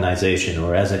as an organization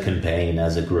or as a campaign,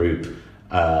 as a group,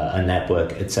 a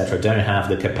network, etc., don't have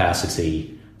the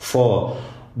capacity for,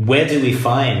 where do we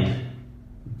find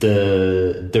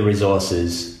the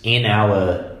resources in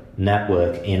our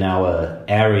network, in our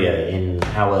area, in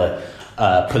our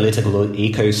political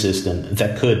ecosystem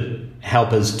that could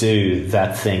help us do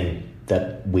that thing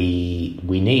that we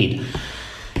need?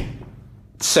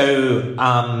 So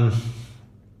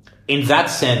in that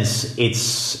sense,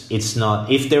 it's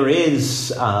not, if there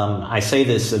is, I say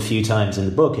this a few times in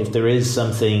the book, if there is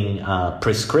something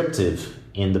prescriptive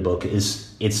in the book,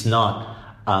 it's not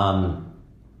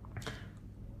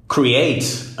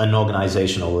create an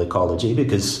organizational ecology,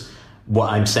 because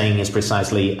what I'm saying is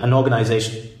precisely an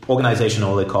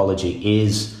organizational ecology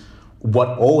is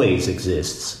what always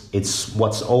exists. It's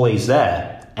what's always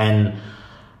there. And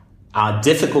our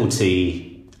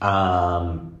difficulty,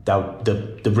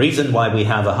 the reason why we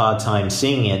have a hard time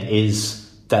seeing it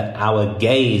is that our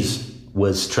gaze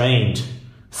was trained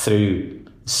through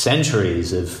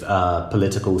centuries of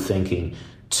political thinking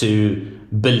to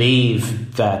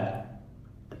believe that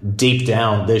deep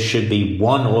down there should be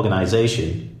one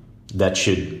organization that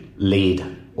should lead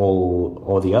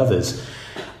all the others.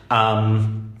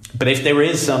 But if there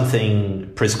is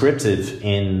something prescriptive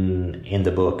in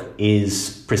the book,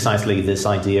 is precisely this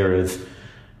idea of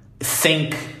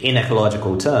think in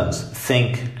ecological terms,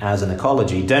 think as an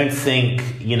ecology. Don't think,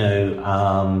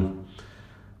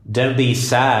 don't be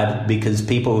sad because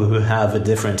people who have a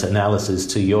different analysis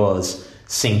to yours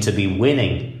seem to be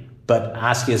winning, but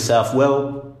ask yourself,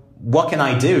 well, what can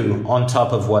I do on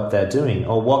top of what they're doing?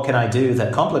 Or what can I do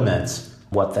that complements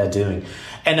what they're doing?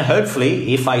 And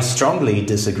hopefully, if I strongly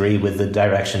disagree with the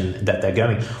direction that they're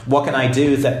going, what can I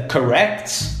do that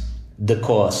corrects the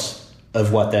course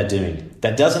of what they're doing,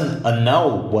 that doesn't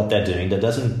annul what they're doing, that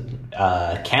doesn't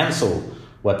cancel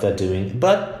what they're doing,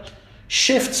 but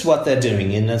shifts what they're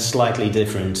doing in a slightly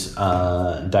different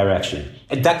direction?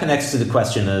 And that connects to the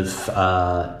question of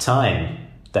time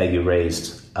that you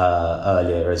raised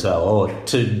earlier as well, or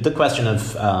to the question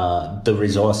of the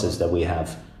resources that we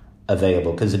have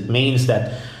available, because it means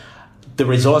that the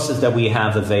resources that we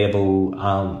have available,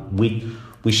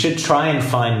 we should try and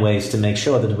find ways to make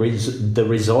sure that the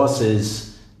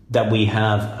resources that we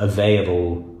have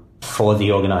available for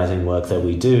the organizing work that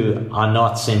we do are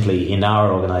not simply in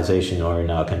our organization or in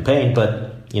our campaign,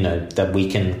 but that we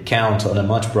can count on a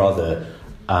much broader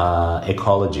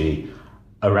ecology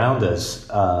around us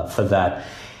for that.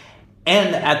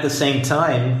 And at the same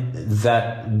time,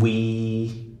 that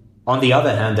we, on the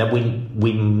other hand, that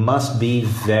we must be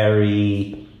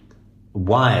very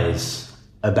wise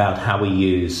about how we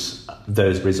use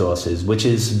those resources, which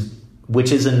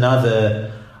is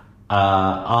another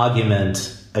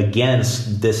argument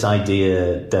against this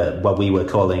idea that what we were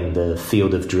calling the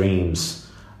field of dreams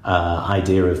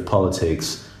idea of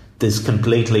politics, this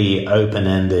completely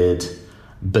open-ended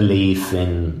belief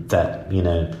in that,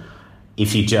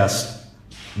 if you just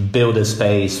build a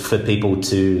space for people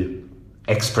to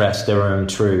express their own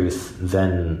truth,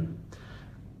 then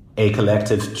a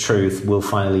collective truth will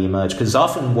finally emerge. Because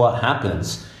often what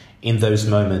happens in those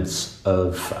moments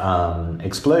of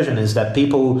explosion is that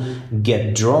people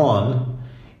get drawn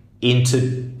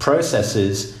into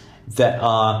processes that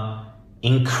are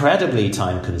incredibly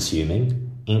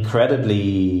time-consuming,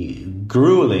 incredibly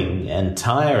grueling and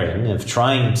tiring of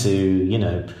trying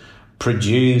to,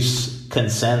 produce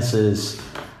consensus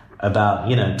about,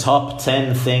 top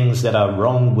 10 things that are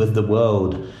wrong with the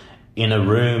world in a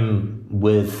room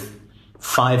with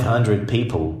 500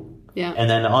 people. Yeah. And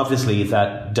then obviously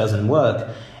that doesn't work.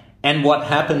 And what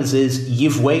happens is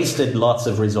you've wasted lots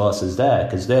of resources there,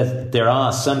 because there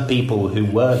are some people who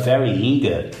were very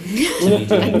eager to be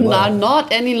doing work.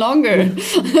 Not any longer.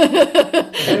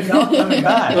 They're not coming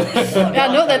back.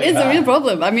 That is a real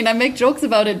problem. I mean, I make jokes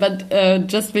about it, but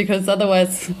just because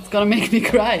otherwise it's going to make me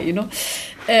cry,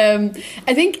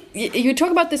 I think you talk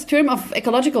about this term of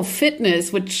ecological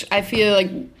fitness, which I feel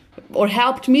like, or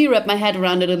helped me wrap my head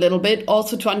around it a little bit,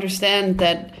 also to understand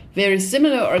that very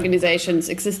similar organizations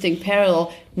existing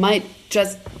parallel might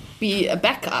just be a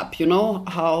backup,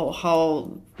 how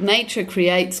nature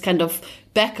creates kind of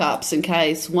backups in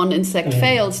case one insect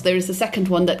fails, there is a second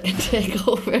one that can take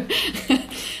over.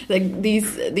 Like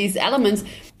these elements.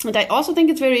 And I also think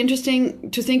it's very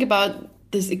interesting to think about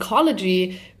this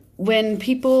ecology when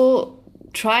people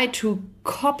try to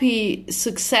copy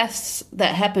success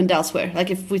that happened elsewhere.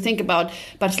 Like if we think about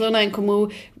Barcelona and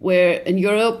Comú, where in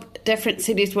Europe, different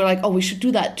cities were like, oh, we should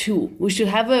do that too. We should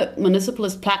have a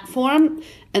municipalist platform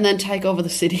and then take over the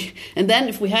city. And then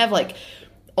if we have like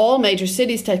all major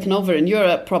cities taken over in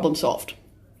Europe, problem solved,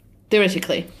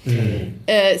 theoretically.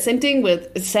 Same thing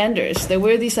with Sanders. There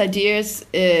were these ideas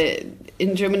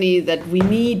in Germany that we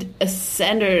need a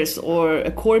Sanders or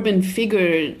a Corbyn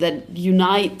figure that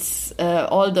unites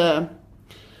all the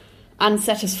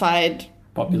unsatisfied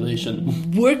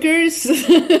population workers,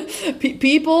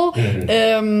 people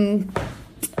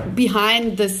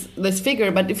behind this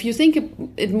figure. But if you think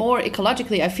it more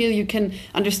ecologically, I feel you can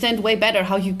understand way better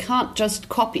how you can't just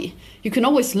copy. You can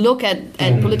always look at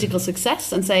political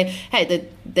success and say, hey,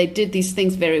 they did these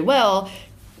things very well.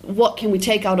 What can we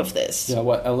take out of this? Yeah,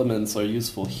 what elements are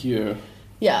useful here?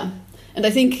 Yeah, and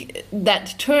I think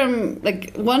that term,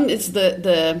 like, one is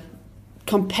the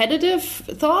competitive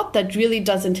thought that really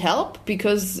doesn't help,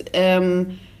 because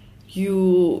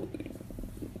you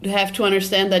have to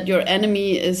understand that your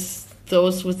enemy is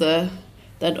those with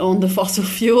that own the fossil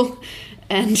fuel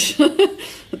and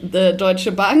the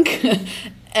Deutsche Bank.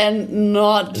 And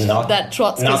not that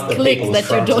Trotskyist clique that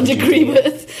you don't agree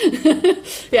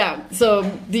with. Yeah, so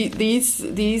these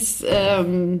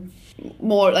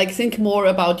more like think more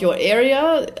about your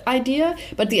area idea.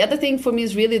 But the other thing for me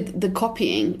is really the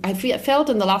copying. I felt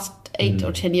in the last 8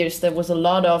 or 10 years there was a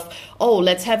lot of,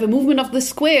 let's have a movement of the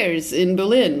squares in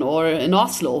Berlin or in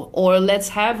Oslo, or let's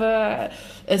have a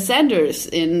Sanders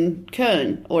in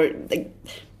Köln, or like,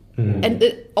 and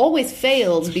it always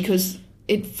fails because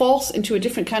it falls into a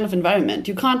different kind of environment.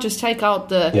 You can't just take out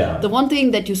the one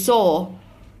thing that you saw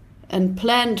and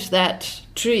plant that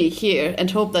tree here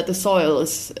and hope that the soil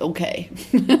is okay.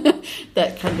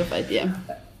 That kind of idea.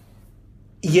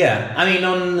 Yeah, I mean,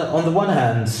 on the one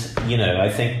hand, I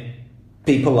think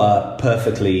people are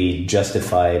perfectly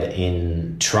justified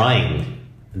in trying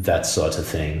that sort of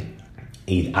thing.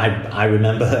 I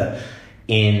remember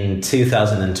in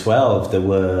 2012 there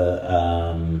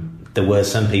were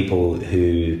some people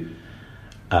who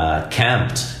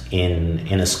camped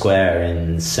in a square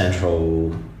in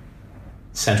central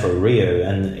Rio,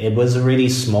 and it was a really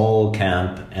small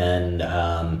camp, and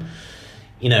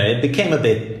it became a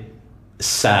bit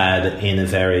sad in a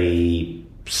very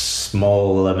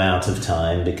small amount of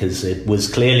time, because it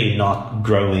was clearly not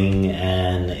growing,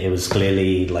 and it was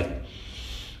clearly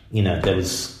there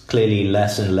was clearly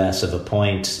less and less of a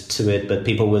point to it, but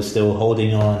people were still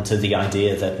holding on to the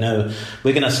idea that, no,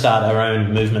 we're going to start our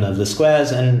own movement of the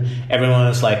squares, and everyone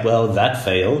was like, well, that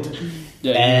failed.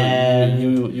 Yeah,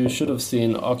 and you should have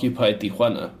seen Occupy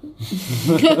Tijuana.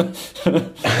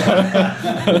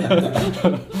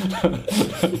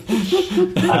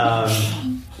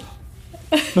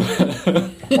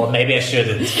 Or maybe I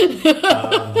shouldn't.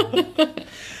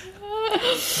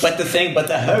 But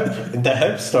the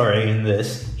hope story in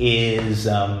this is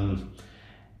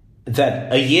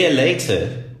that a year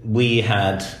later we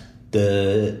had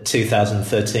the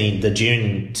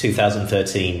June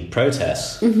 2013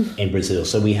 protests in Brazil.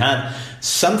 So we had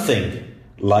something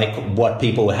like what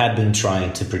people had been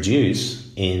trying to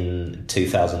produce in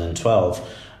 2012.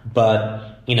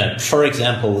 But, for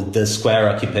example, the square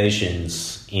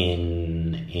occupations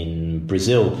in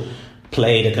Brazil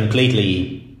played a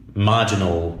completely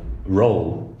marginal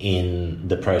role in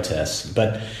the protests.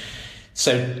 But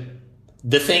so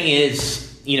the thing is,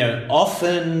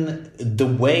 often the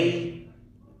way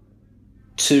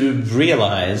to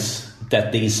realize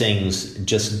that these things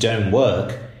just don't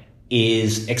work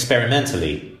is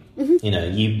experimentally.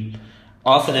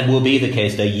 Often it will be the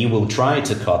case that you will try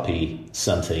to copy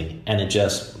something and it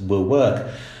just will work.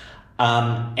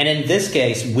 And in this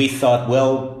case, we thought,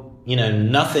 well,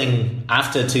 nothing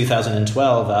after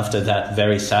 2012, after that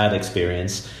very sad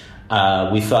experience,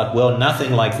 we thought, well,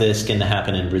 nothing like this can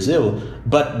happen in Brazil.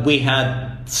 But we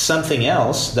had something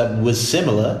else that was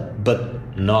similar,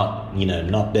 but not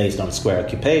based on square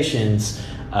occupations,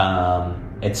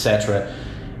 etc.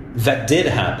 That did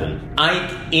happen.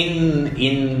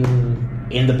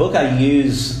 In the book, I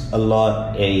use a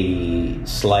lot a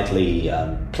slightly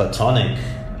Platonic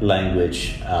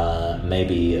language,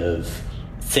 maybe of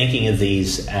thinking of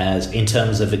these as in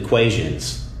terms of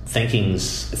equations, thinking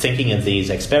of these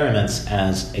experiments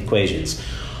as equations.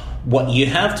 What you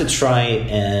have to try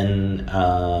and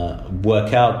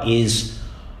work out is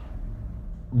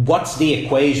what's the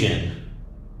equation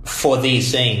for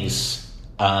these things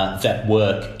that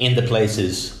work in the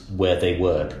places where they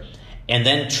work. And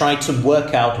then try to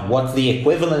work out what the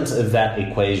equivalent of that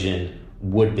equation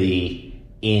would be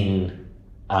in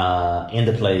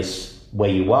the place where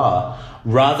you are,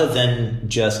 rather than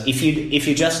just if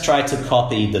you just try to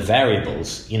copy the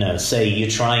variables. Say you're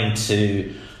trying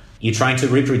to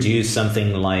reproduce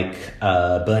something like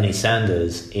Bernie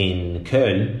Sanders in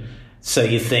Köln. So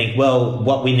you think, well,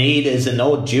 what we need is an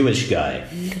old Jewish guy.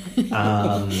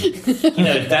 That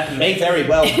may very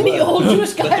well work. Any old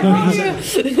Jewish guy.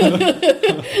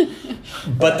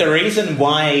 But the reason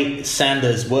why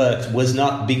Sanders worked was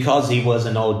not because he was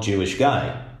an old Jewish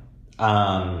guy.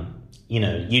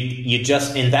 You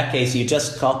just, in that case, you're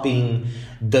just copying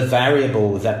the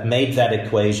variable that made that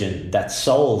equation, that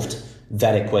solved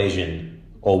that equation,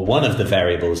 or one of the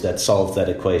variables that solved that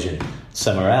equation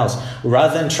somewhere else,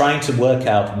 rather than trying to work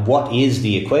out what is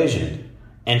the equation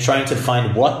and trying to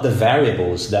find what the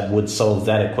variables that would solve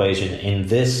that equation in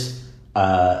this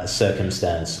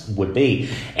circumstance would be.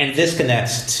 And this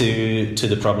connects to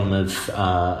the problem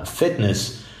of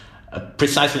fitness,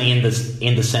 precisely in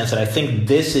the sense that I think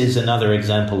this is another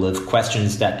example of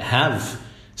questions that have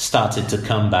started to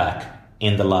come back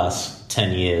in the last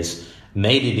 10 years.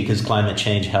 Maybe because climate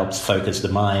change helps focus the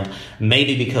mind,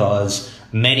 maybe because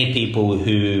many people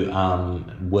who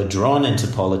were drawn into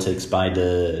politics by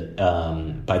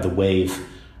the wave,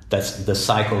 that's the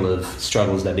cycle of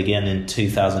struggles that began in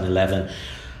 2011,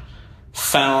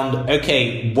 found,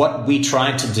 okay, what we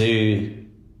tried to do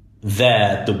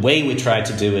there, the way we tried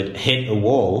to do it, hit a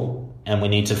wall, and we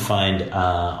need to find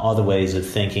other ways of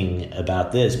thinking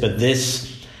about this. But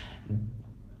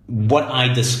what I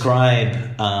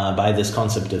describe by this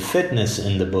concept of fitness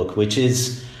in the book, which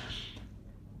is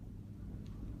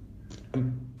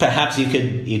perhaps you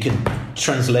could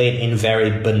translate in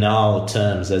very banal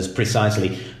terms as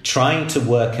precisely trying to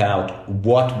work out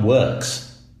what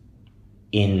works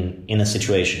in a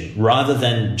situation, rather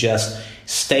than just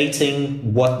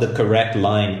stating what the correct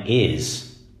line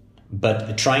is,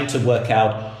 but trying to work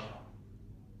out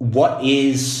what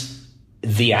is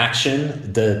the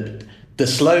action, the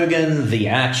slogan, the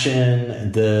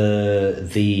action, the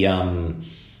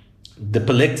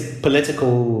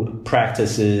political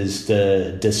practices,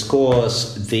 the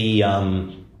discourse, the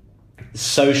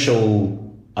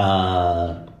social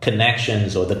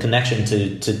connections, or the connection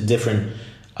to different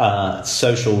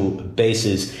social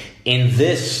bases in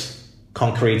this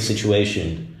concrete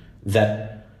situation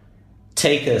that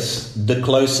take us the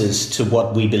closest to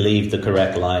what we believe the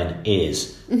correct line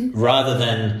is, rather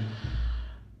than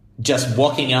just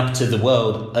walking up to the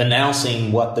world,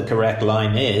 announcing what the correct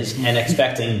line is, and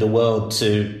expecting the world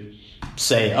to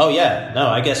say, oh yeah, no,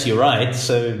 I guess you're right,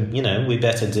 so, we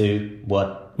better do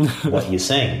what you're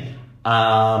saying.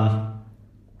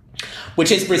 Which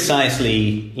is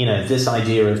precisely, this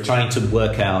idea of trying to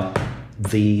work out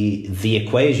the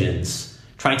equations,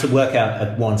 trying to work out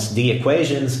at once the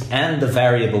equations and the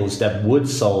variables that would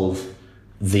solve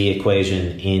the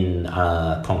equation in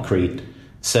concrete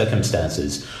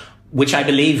circumstances, which I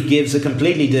believe gives a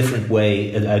completely different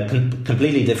way, a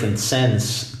completely different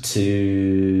sense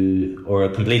to, or a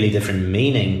completely different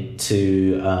meaning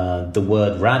to the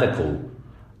word radical.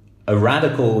 A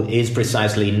radical is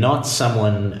precisely not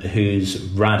someone who's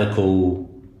radical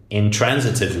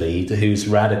intransitively, who's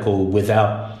radical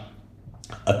without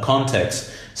a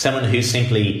context, someone who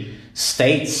simply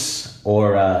states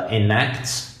or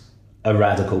enacts a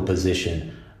radical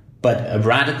position. But a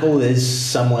radical is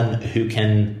someone who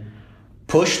can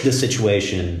push the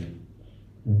situation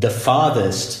the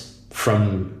farthest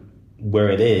from where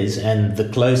it is and the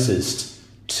closest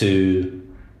to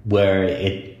where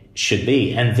it should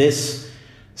be. And this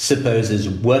supposes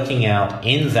working out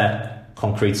in that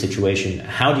concrete situation,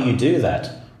 how do you do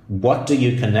that? what do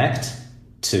you connect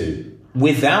to?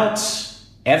 Without,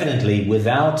 that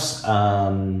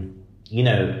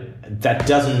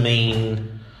doesn't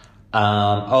mean,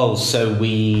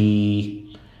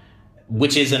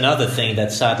 which is another thing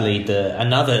that sadly,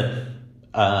 another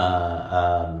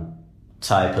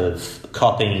type of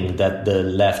copying that the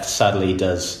left sadly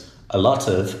does a lot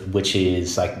of, which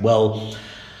is like, well,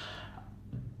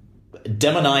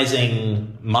 demonizing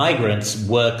migrants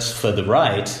works for the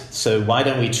right, so why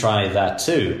don't we try that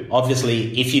too?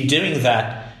 Obviously, if you're doing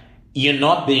that, you're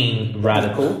not being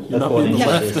radical, according to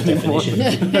this definition.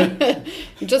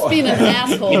 You're just being an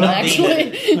asshole,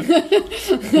 actually.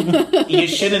 You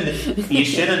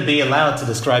shouldn't be allowed to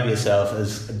describe yourself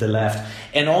as the left.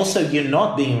 And also, you're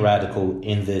not being radical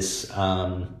in this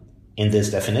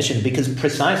definition, because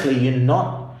precisely you're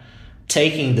not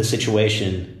taking the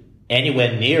situation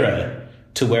anywhere nearer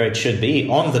to where it should be.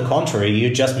 On the contrary,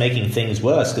 you're just making things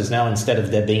worse, because now instead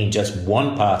of there being just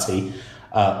one party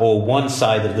or one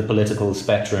side of the political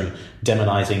spectrum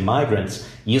demonizing migrants,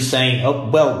 you're saying, oh,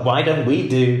 well, why don't we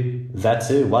do that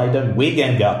too? Why don't we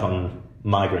gang up on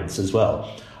migrants as well?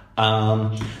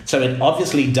 So it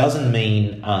obviously doesn't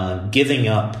mean giving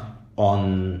up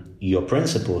on your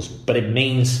principles, but it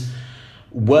means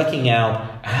working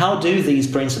out, how do these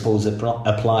principles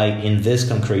apply in this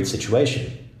concrete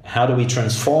situation? How do we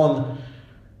transform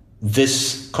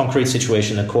this concrete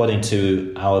situation according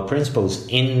to our principles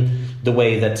in the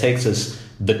way that takes us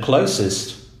the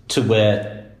closest to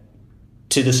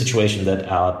the situation that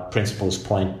our principles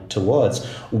point towards,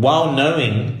 while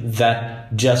knowing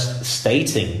that just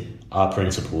stating our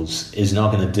principles is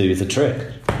not going to do the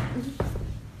trick?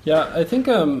 Yeah, I think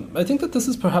that this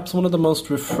is perhaps one of the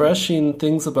most refreshing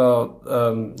things about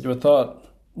your thought,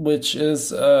 which is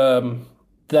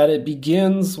that it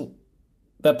begins,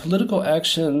 that political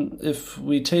action, if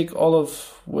we take all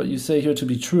of what you say here to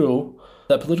be true,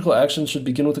 that political action should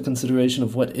begin with a consideration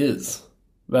of what is,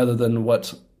 rather than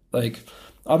what, like,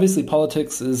 obviously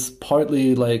politics is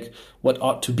partly like what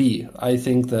ought to be. I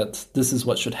think that this is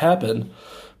what should happen.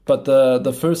 But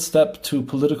the first step to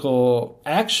political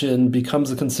action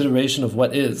becomes a consideration of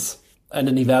what is and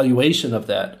an evaluation of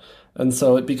that. And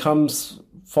so it becomes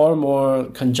far more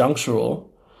conjunctural,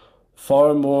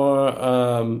 far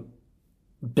more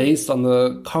based on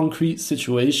the concrete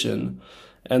situation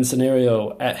and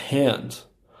scenario at hand,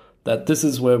 that this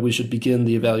is where we should begin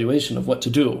the evaluation of what to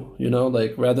do,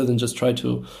 like rather than just try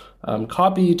to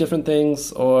copy different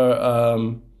things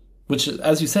or... which,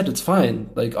 as you said, it's fine.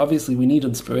 Like, obviously, we need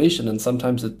inspiration, and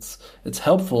sometimes it's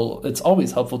helpful. It's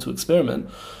always helpful to experiment.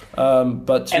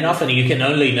 And often you can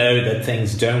only know that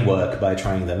things don't work by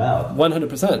trying them out.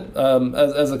 100%.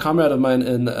 As a comrade of mine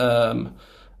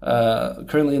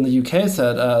currently in the UK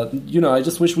said, I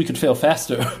just wish we could fail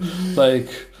faster. Like,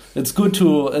 it's good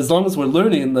to, as long as we're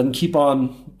learning, then keep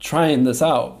on trying this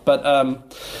out. But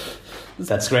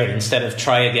that's great. Instead of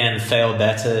try again, fail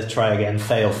better, try again,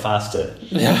 fail faster.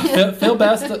 Yeah, fail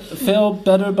better,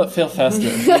 but fail faster.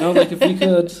 Like if we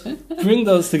could bring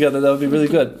those together, that would be really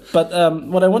good. But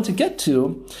what I want to get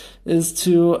to is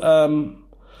to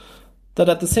that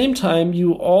at the same time,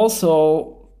 you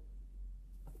also,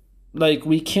 like,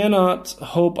 we cannot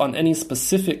hope on any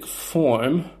specific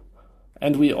form,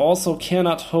 and we also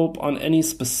cannot hope on any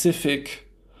specific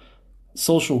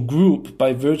social group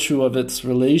by virtue of its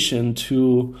relation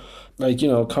to,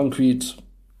 concrete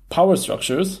power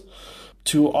structures,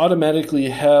 to automatically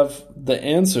have the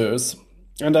answers.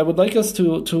 And I would like us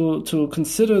to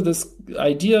consider this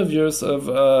idea of yours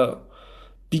of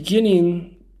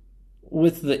beginning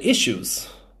with the issues,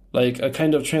 like a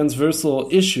kind of transversal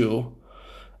issue,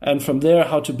 and from there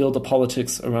how to build a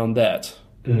politics around that.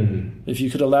 Mm-hmm. If you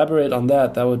could elaborate on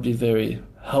that, that would be very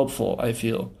helpful, I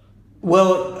feel.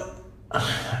 Well,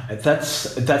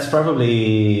 that's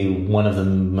probably one of the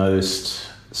most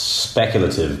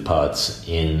speculative parts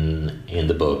in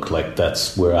the book. Like,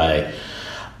 that's where I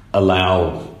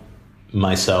allow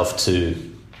myself to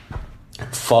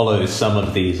follow some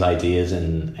of these ideas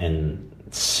and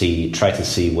try to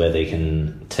see where they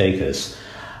can take us.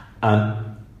 On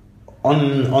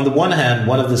the one hand,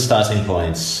 one of the starting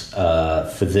points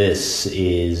for this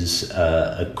is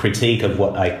a critique of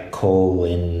what I call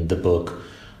in the book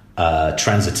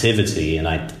transitivity, and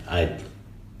I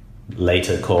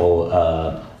later call,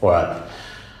 or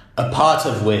a part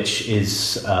of which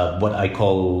is what I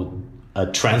call a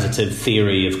transitive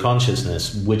theory of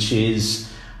consciousness, which is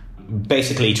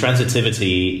basically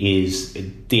transitivity is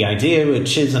the idea,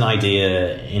 which is an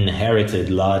idea inherited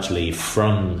largely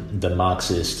from the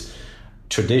Marxist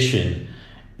tradition,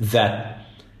 that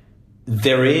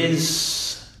there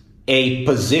is a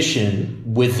position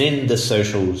within the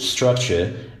social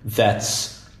structure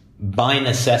that's by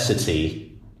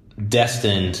necessity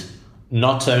destined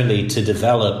not only to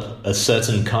develop a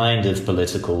certain kind of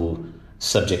political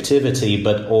subjectivity,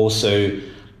 but also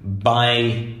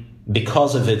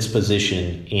because of its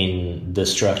position in the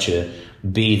structure,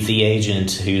 be the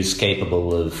agent who's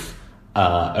capable of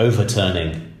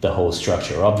overturning the whole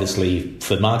structure. Obviously,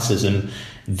 for Marxism,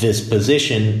 this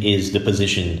position is the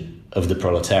position of the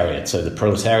proletariat. So the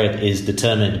proletariat is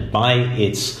determined by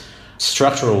its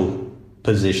structural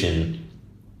position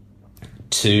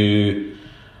to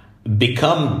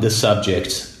become the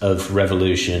subject of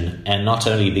revolution, and not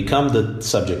only become the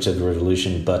subject of the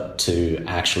revolution, but to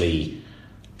actually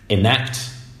enact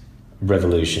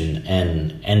revolution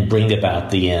and bring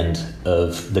about the end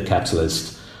of the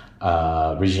capitalist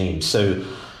regime. So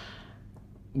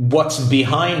what's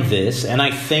behind this, and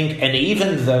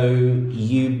even though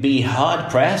you'd be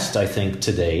hard pressed, I think,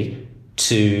 today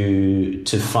to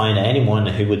find anyone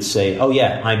who would say, oh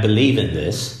yeah, I believe in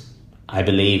this, I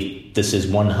believe this is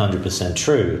 100%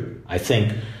 true. I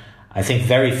think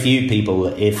very few people,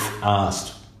 if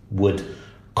asked, would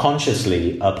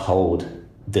consciously uphold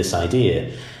this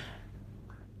idea.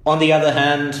 On the other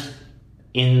hand,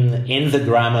 in the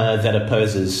grammar that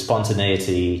opposes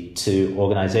spontaneity to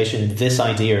organization, this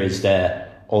idea is there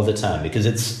all the time, because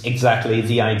it's exactly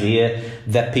the idea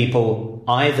that people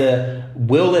either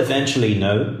will eventually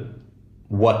know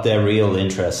what their real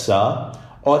interests are,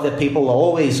 or that people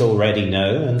always already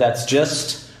know, and that's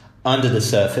just under the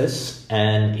surface.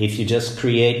 And if you just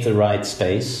create the right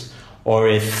space, or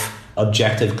if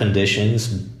objective conditions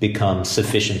become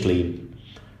sufficiently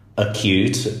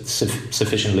acute,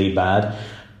 sufficiently bad,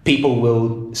 people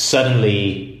will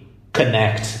suddenly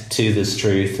connect to this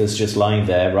truth that's just lying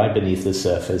there right beneath the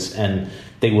surface, and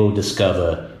they will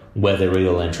discover where their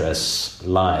real interests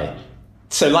lie.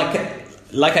 So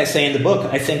like I say in the book,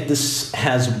 I think this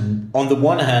has, on the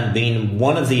one hand, been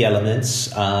one of the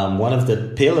elements, one of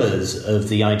the pillars of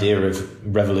the idea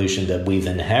of revolution that we've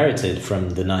inherited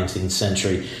from the 19th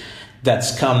century,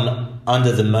 that's come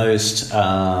under the most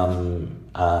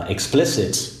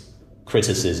explicit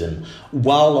criticism,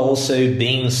 while also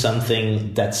being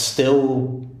something that's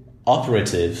still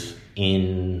operative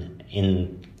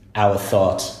in our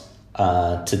thought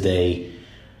today,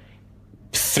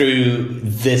 through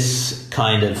this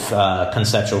kind of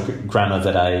conceptual grammar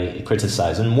that I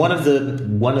criticize. And one of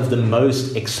the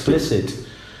most explicit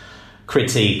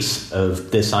critiques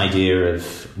of this idea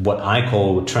of what I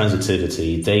call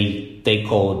transitivity, they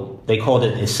called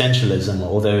it essentialism,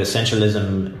 although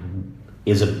essentialism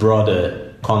is a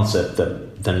broader concept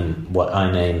than what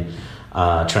I name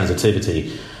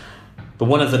transitivity. But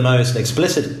one of the most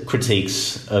explicit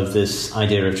critiques of this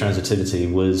idea of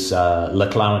transitivity was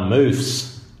Laclau and Mouffe's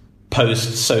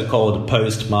so-called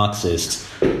post-Marxist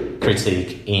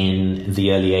critique in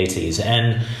the early 80s.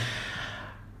 And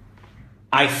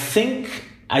I think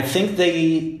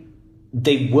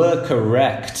they were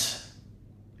correct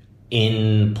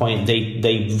in point.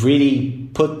 They really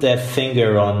put their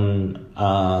finger on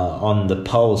the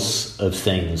pulse of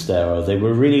things there, or they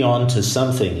were really onto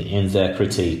something in their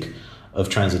critique of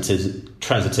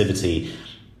transitivity,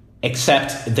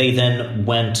 except they then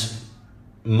went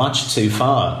much too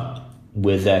far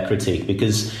with their critique,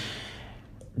 because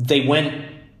they went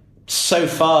so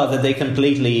far that they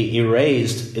completely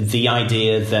erased the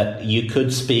idea that you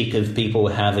could speak of people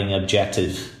having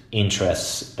objective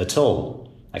interests at all.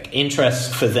 Like,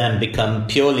 interests for them become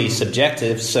purely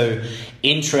subjective, so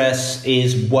interest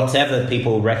is whatever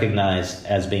people recognize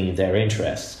as being their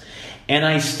interests. And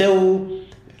I still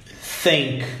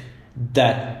think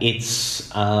that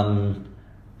it's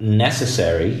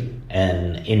necessary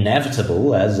and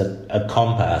inevitable as a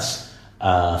compass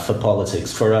for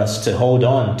politics for us to hold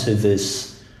on to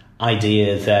this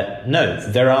idea that, no,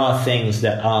 there are things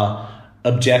that are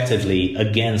objectively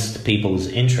against people's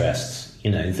interests.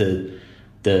 You know,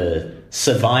 the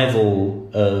survival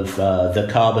of the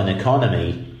carbon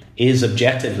economy is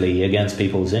objectively against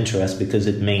people's interests, because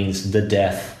it means the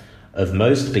death of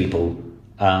most people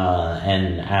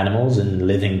and animals and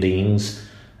living beings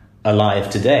alive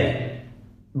today.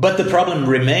 But the problem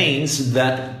remains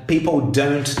that people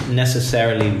don't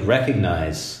necessarily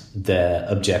recognize their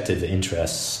objective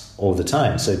interests all the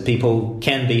time. So people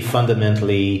can be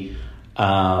fundamentally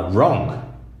wrong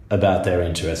about their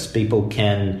interests. People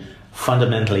can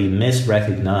fundamentally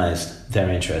misrecognize their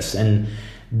interests. And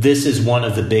this is one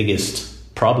of the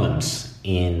biggest problems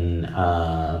in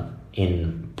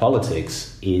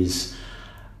politics, is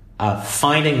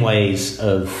finding ways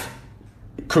of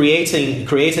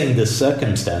creating the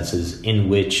circumstances in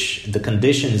which, the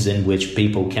conditions in which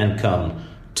people can come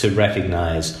to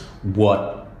recognize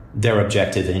what their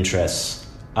objective interests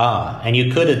are. And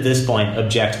you could at this point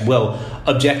object, well,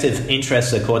 objective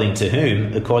interests according to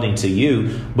whom? According to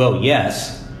you? Well,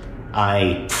 yes,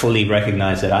 I fully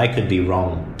recognize that I could be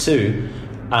wrong too.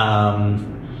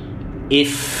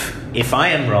 If I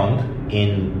am wrong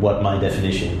in what my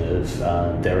definition of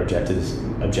their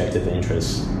objective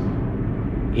interests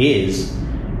is,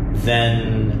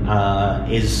 then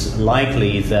is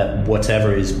likely that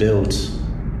whatever is built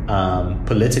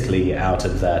politically out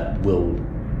of that will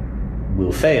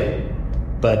fail.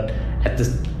 But at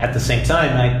the same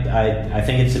time, I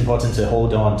think it's important to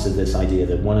hold on to this idea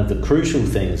that one of the crucial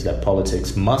things that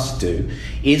politics must do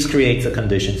is create the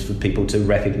conditions for people to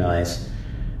recognize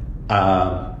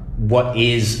what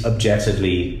is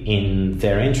objectively in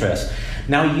their interest.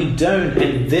 Now, you don't,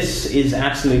 and this is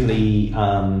absolutely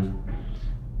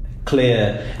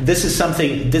clear. This is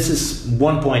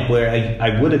one point where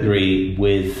I would agree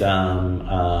with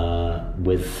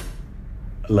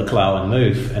Laclau and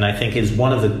Mouffe, and I think is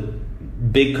one of the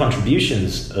big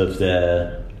contributions of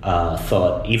their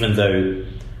thought, even though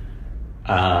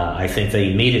I think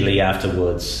they immediately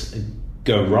afterwards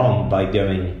go wrong by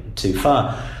going too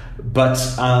far. But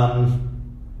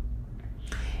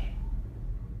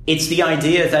it's the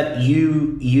idea that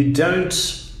you don't,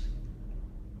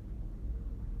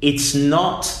 it's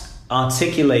not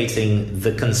articulating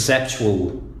the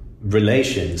conceptual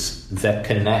relations that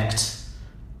connect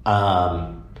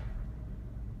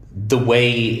the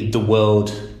way the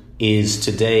world is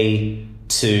today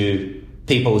to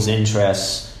people's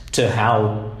interests, to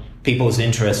how people's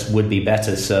interests would be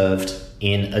better served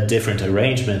in a different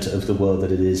arrangement of the world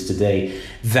that it is today.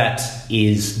 That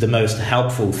is the most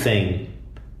helpful thing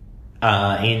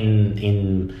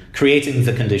in creating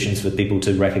the conditions for people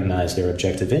to recognize their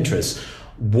objective interests.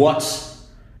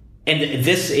 And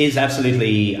this is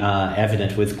absolutely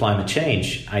evident with climate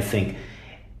change, I think.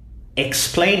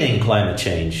 Explaining climate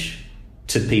change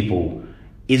to people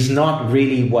is not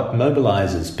really what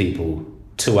mobilizes people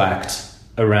to act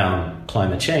around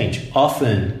climate change.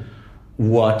 Often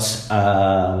what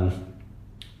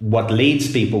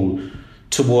leads people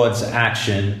towards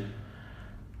action,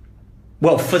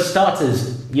 well, for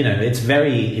starters, it's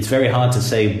very hard to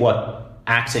say what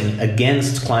acting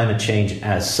against climate change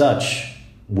as such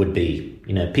would be.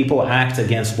 People act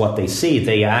against what they see.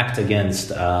 They act against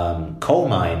coal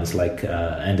mines like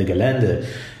Ende Gelände.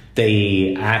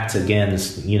 They act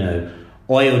against,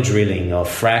 oil drilling or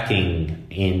fracking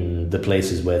in the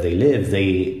places where they live.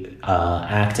 They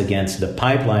act against the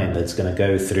pipeline that's going to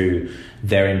go through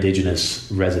their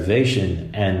indigenous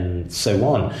reservation and so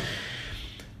on.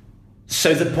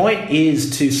 So the point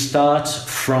is to start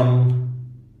from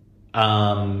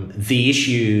the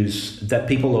issues that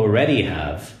people already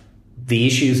have, the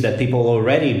issues that people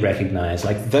already recognize,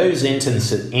 like those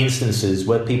instances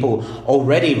where people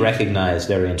already recognize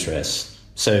their interests.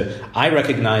 So I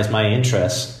recognize my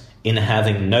interest in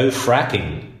having no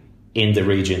fracking in the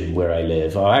region where I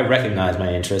live, or I recognize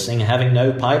my interest in having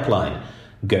no pipeline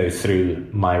go through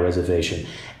my reservation,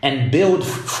 and build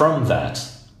from that,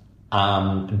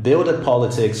 build a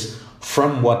politics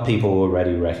from what people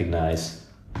already recognize.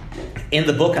 In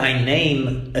the book, I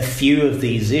name a few of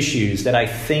these issues that I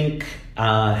think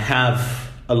have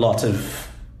a lot of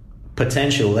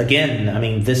potential.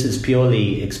 Again, this is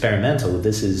purely experimental.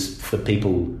 This is for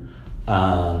people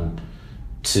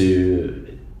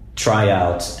to try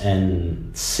out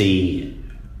and see,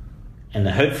 and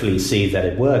hopefully see that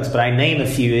it works. But I name a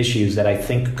few issues that I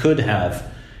think could have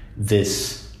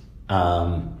this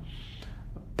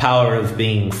power of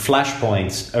being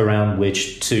flashpoints around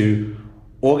which to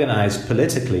organize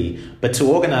politically, but to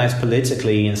organize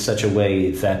politically in such a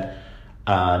way that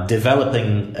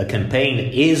developing a campaign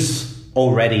is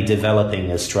already developing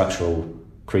a structural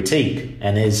critique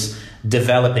and is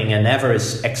developing an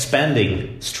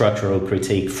ever-expanding structural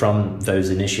critique from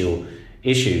those initial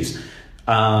issues.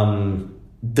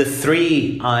 The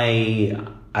three I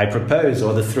propose,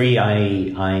 or the three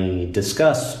I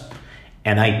discuss,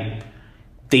 and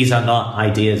these are not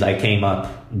ideas I came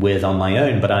up with on my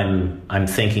own, but I'm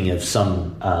thinking of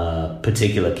some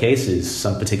particular cases,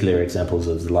 some particular examples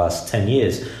of the last 10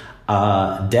 years.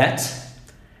 Debt,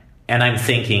 and I'm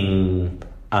thinking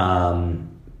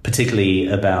particularly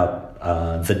about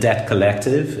the Debt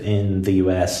Collective in the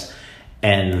US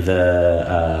and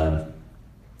the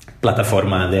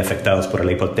Plataforma de Afectados por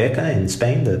la Hipoteca in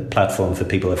Spain, the platform for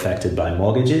people affected by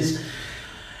mortgages.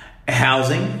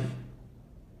 Housing,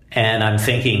 and I'm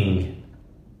thinking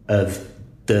of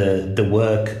the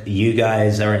work you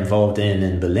guys are involved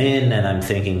in Berlin, and I'm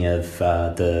thinking of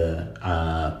the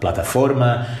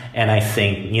Plataforma, and I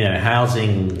think,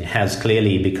 housing has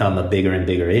clearly become a bigger and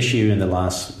bigger issue in the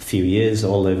last few years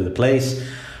all over the place.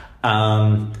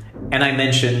 And I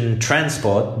mentioned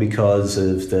transport because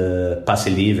of the Passe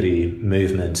Livre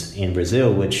movement in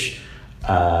Brazil, which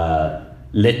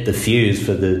lit the fuse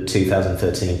for the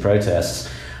 2013 protests.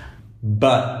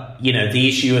 But the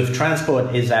issue of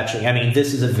transport is actually,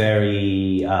 this is a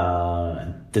very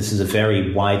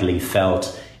widely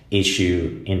felt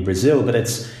issue in Brazil, but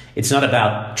it's not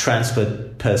about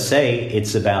transport per se.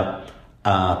 It's about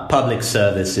public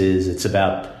services. It's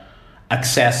about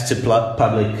access to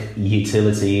public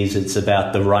utilities. It's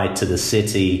about the right to the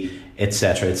city,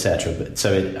 etc., etc. But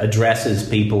so it addresses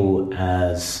people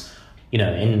as,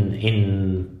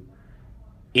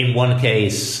 in one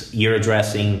case, you're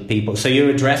addressing people. So you're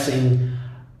addressing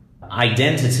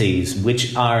identities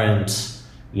which aren't,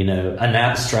 an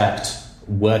abstract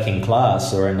working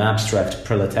class or an abstract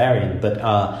proletarian, but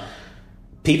are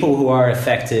people who are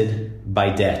affected by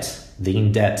debt, the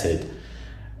indebted,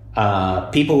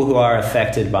 people who are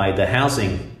affected by the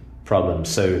housing problem,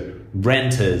 so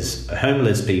renters,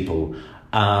 homeless people,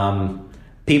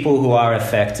 people who are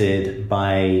affected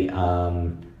by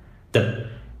the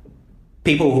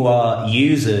people who are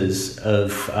users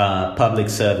of public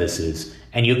services,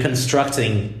 and you're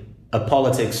constructing a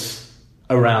politics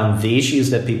around the issues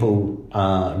that people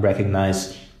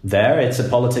recognize there. It's a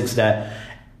politics that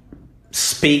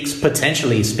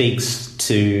potentially speaks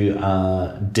to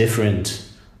different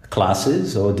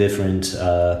classes or different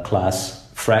class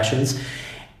fractions,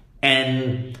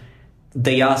 and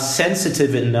they are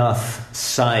sensitive enough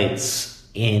sites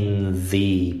in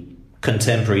the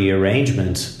contemporary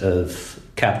arrangement of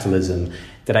capitalism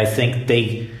that I think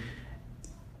they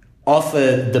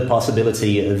offer the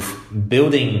possibility of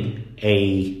building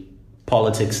a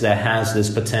politics that has this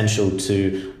potential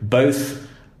to both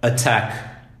attack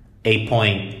a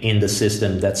point in the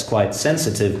system that's quite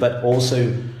sensitive, but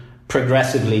also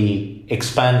progressively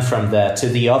expand from there to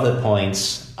the other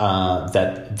points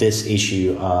that this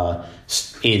issue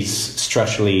is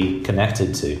structurally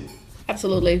connected to.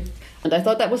 Absolutely. And I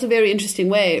thought that was a very interesting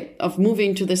way of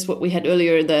moving to this, what we had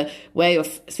earlier, the way of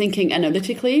thinking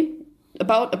analytically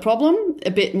about a problem, a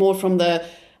bit more from the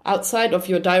outside of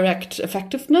your direct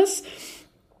effectiveness.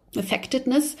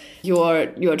 Your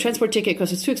transport ticket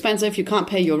because it's too expensive, you can't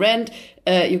pay your rent,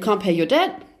 you can't pay your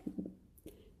debt.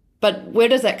 But where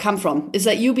does that come from? Is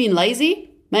that you being lazy?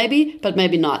 Maybe, but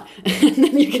maybe not. And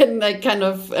then you can make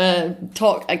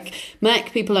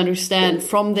people understand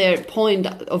from their point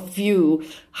of view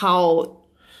how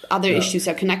other issues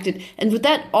are connected. And with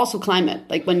that, also climate.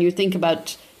 Like when you think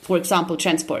about, for example,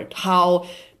 transport, how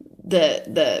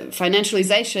the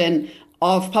financialization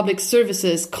of public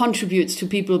services contributes to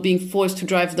people being forced to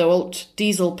drive their old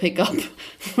diesel pickup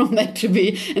from A to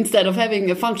B instead of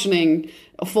having a functioning,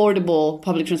 affordable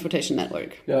public transportation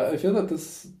network. Yeah, I feel that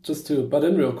this, just to butt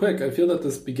in real quick, I feel that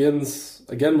this begins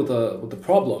again with the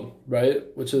problem, right?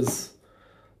 Which is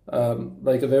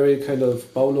like a very kind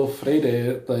of Paulo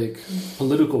Freire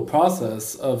political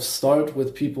process of start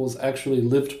with people's actually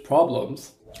lived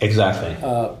problems. Exactly.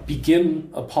 Begin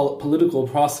a political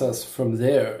process from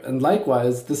there. And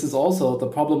likewise, this is also the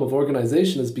problem of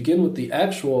organization, is begin with the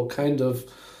actual kind of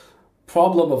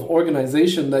problem of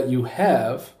organization that you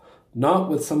have, not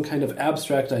with some kind of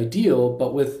abstract ideal,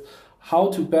 but with how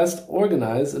to best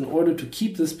organize in order to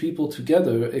keep this people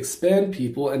together, expand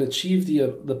people, and achieve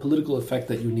the political effect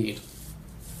that you need.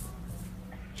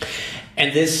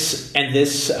 And this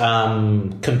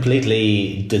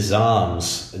completely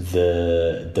disarms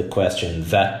the question,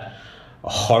 that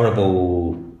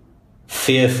horrible,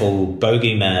 fearful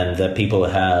bogeyman that people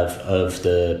have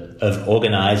of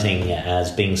organizing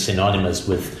as being synonymous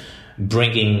with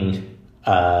bringing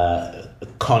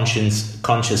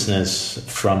consciousness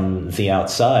from the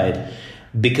outside,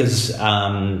 because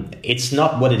it's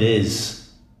not what it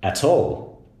is at all.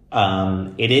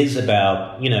 It is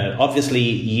about, obviously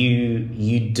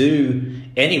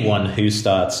anyone who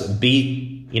starts,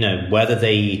 whether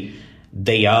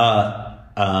they are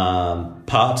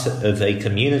part of a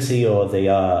community or they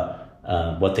are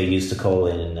what they used to call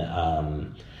in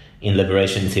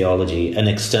liberation theology an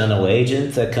external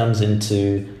agent that comes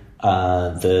into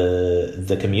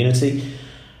the community.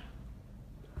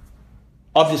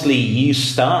 Obviously, you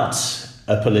start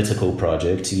a political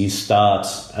project, you start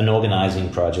an organizing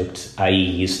project, i.e.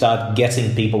 you start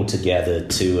getting people together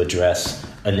to address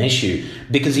an issue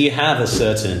because you have a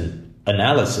certain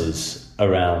analysis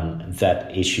around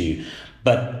that issue.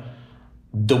 But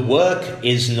the work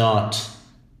is not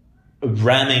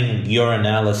ramming your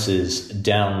analysis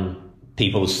down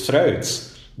people's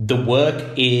throats. The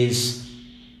work is,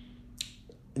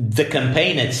 the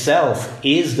campaign itself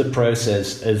is the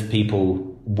process of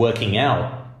people working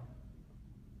out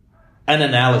an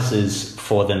analysis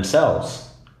for themselves,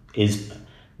 is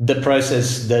the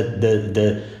process,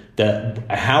 the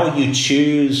how you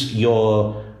choose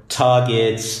your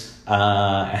targets,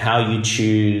 how you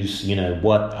choose,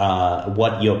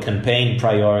 what your campaign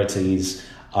priorities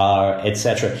are,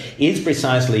 etc., is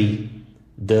precisely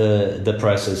the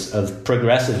process of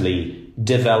progressively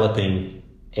developing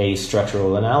a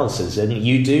structural analysis. And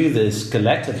you do this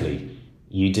collectively.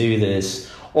 You do this,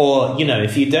 or,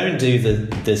 if you don't do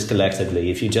this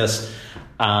collectively, if you just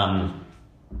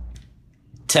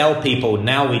tell people,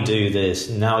 now we do this,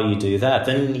 now you do that,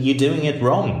 then you're doing it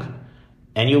wrong.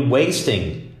 And you're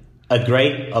wasting a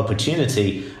great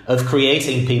opportunity of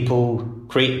creating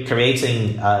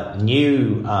creating a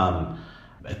new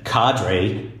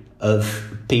cadre of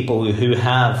people who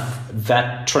have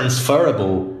that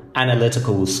transferable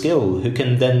analytical skill, who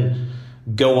can then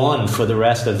go on for the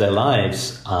rest of their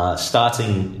lives,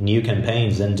 starting new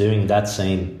campaigns and doing that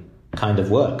same kind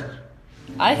of work.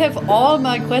 I have all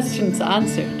my questions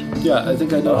answered. Yeah, I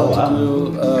think I know how to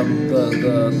do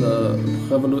the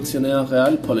Revolutionär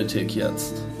Realpolitik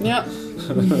jetzt. Yeah.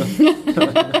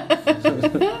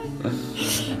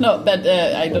 No, but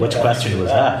I don't. Which question was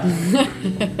that?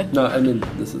 No, I mean,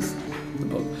 this is the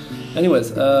book.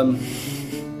 Anyways,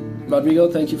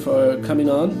 Rodrigo, thank you for coming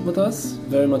on with us.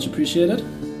 Very much appreciated.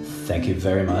 Thank you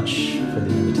very much for the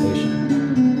invitation.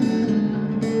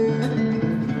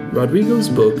 Rodrigo's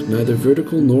book, Neither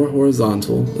Vertical Nor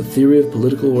Horizontal, A Theory of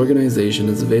Political Organization,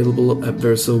 is available at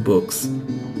Verso Books.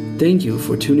 Thank you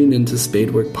for tuning in to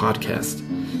Spadework Podcast,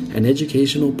 an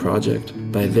educational project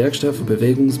by Werkstatt für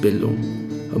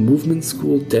Bewegungsbildung, a movement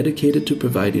school dedicated to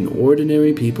providing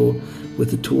ordinary people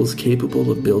with the tools capable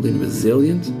of building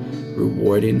resilient,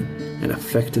 rewarding, and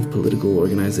effective political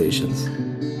organizations.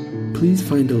 Please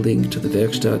find a link to the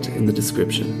Werkstatt in the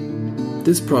description.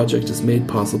 This project is made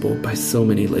possible by so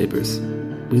many labors.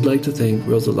 We'd like to thank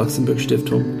Rosa Luxemburg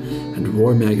Stiftung and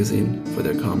Roar Magazine for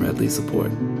their comradely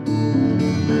support.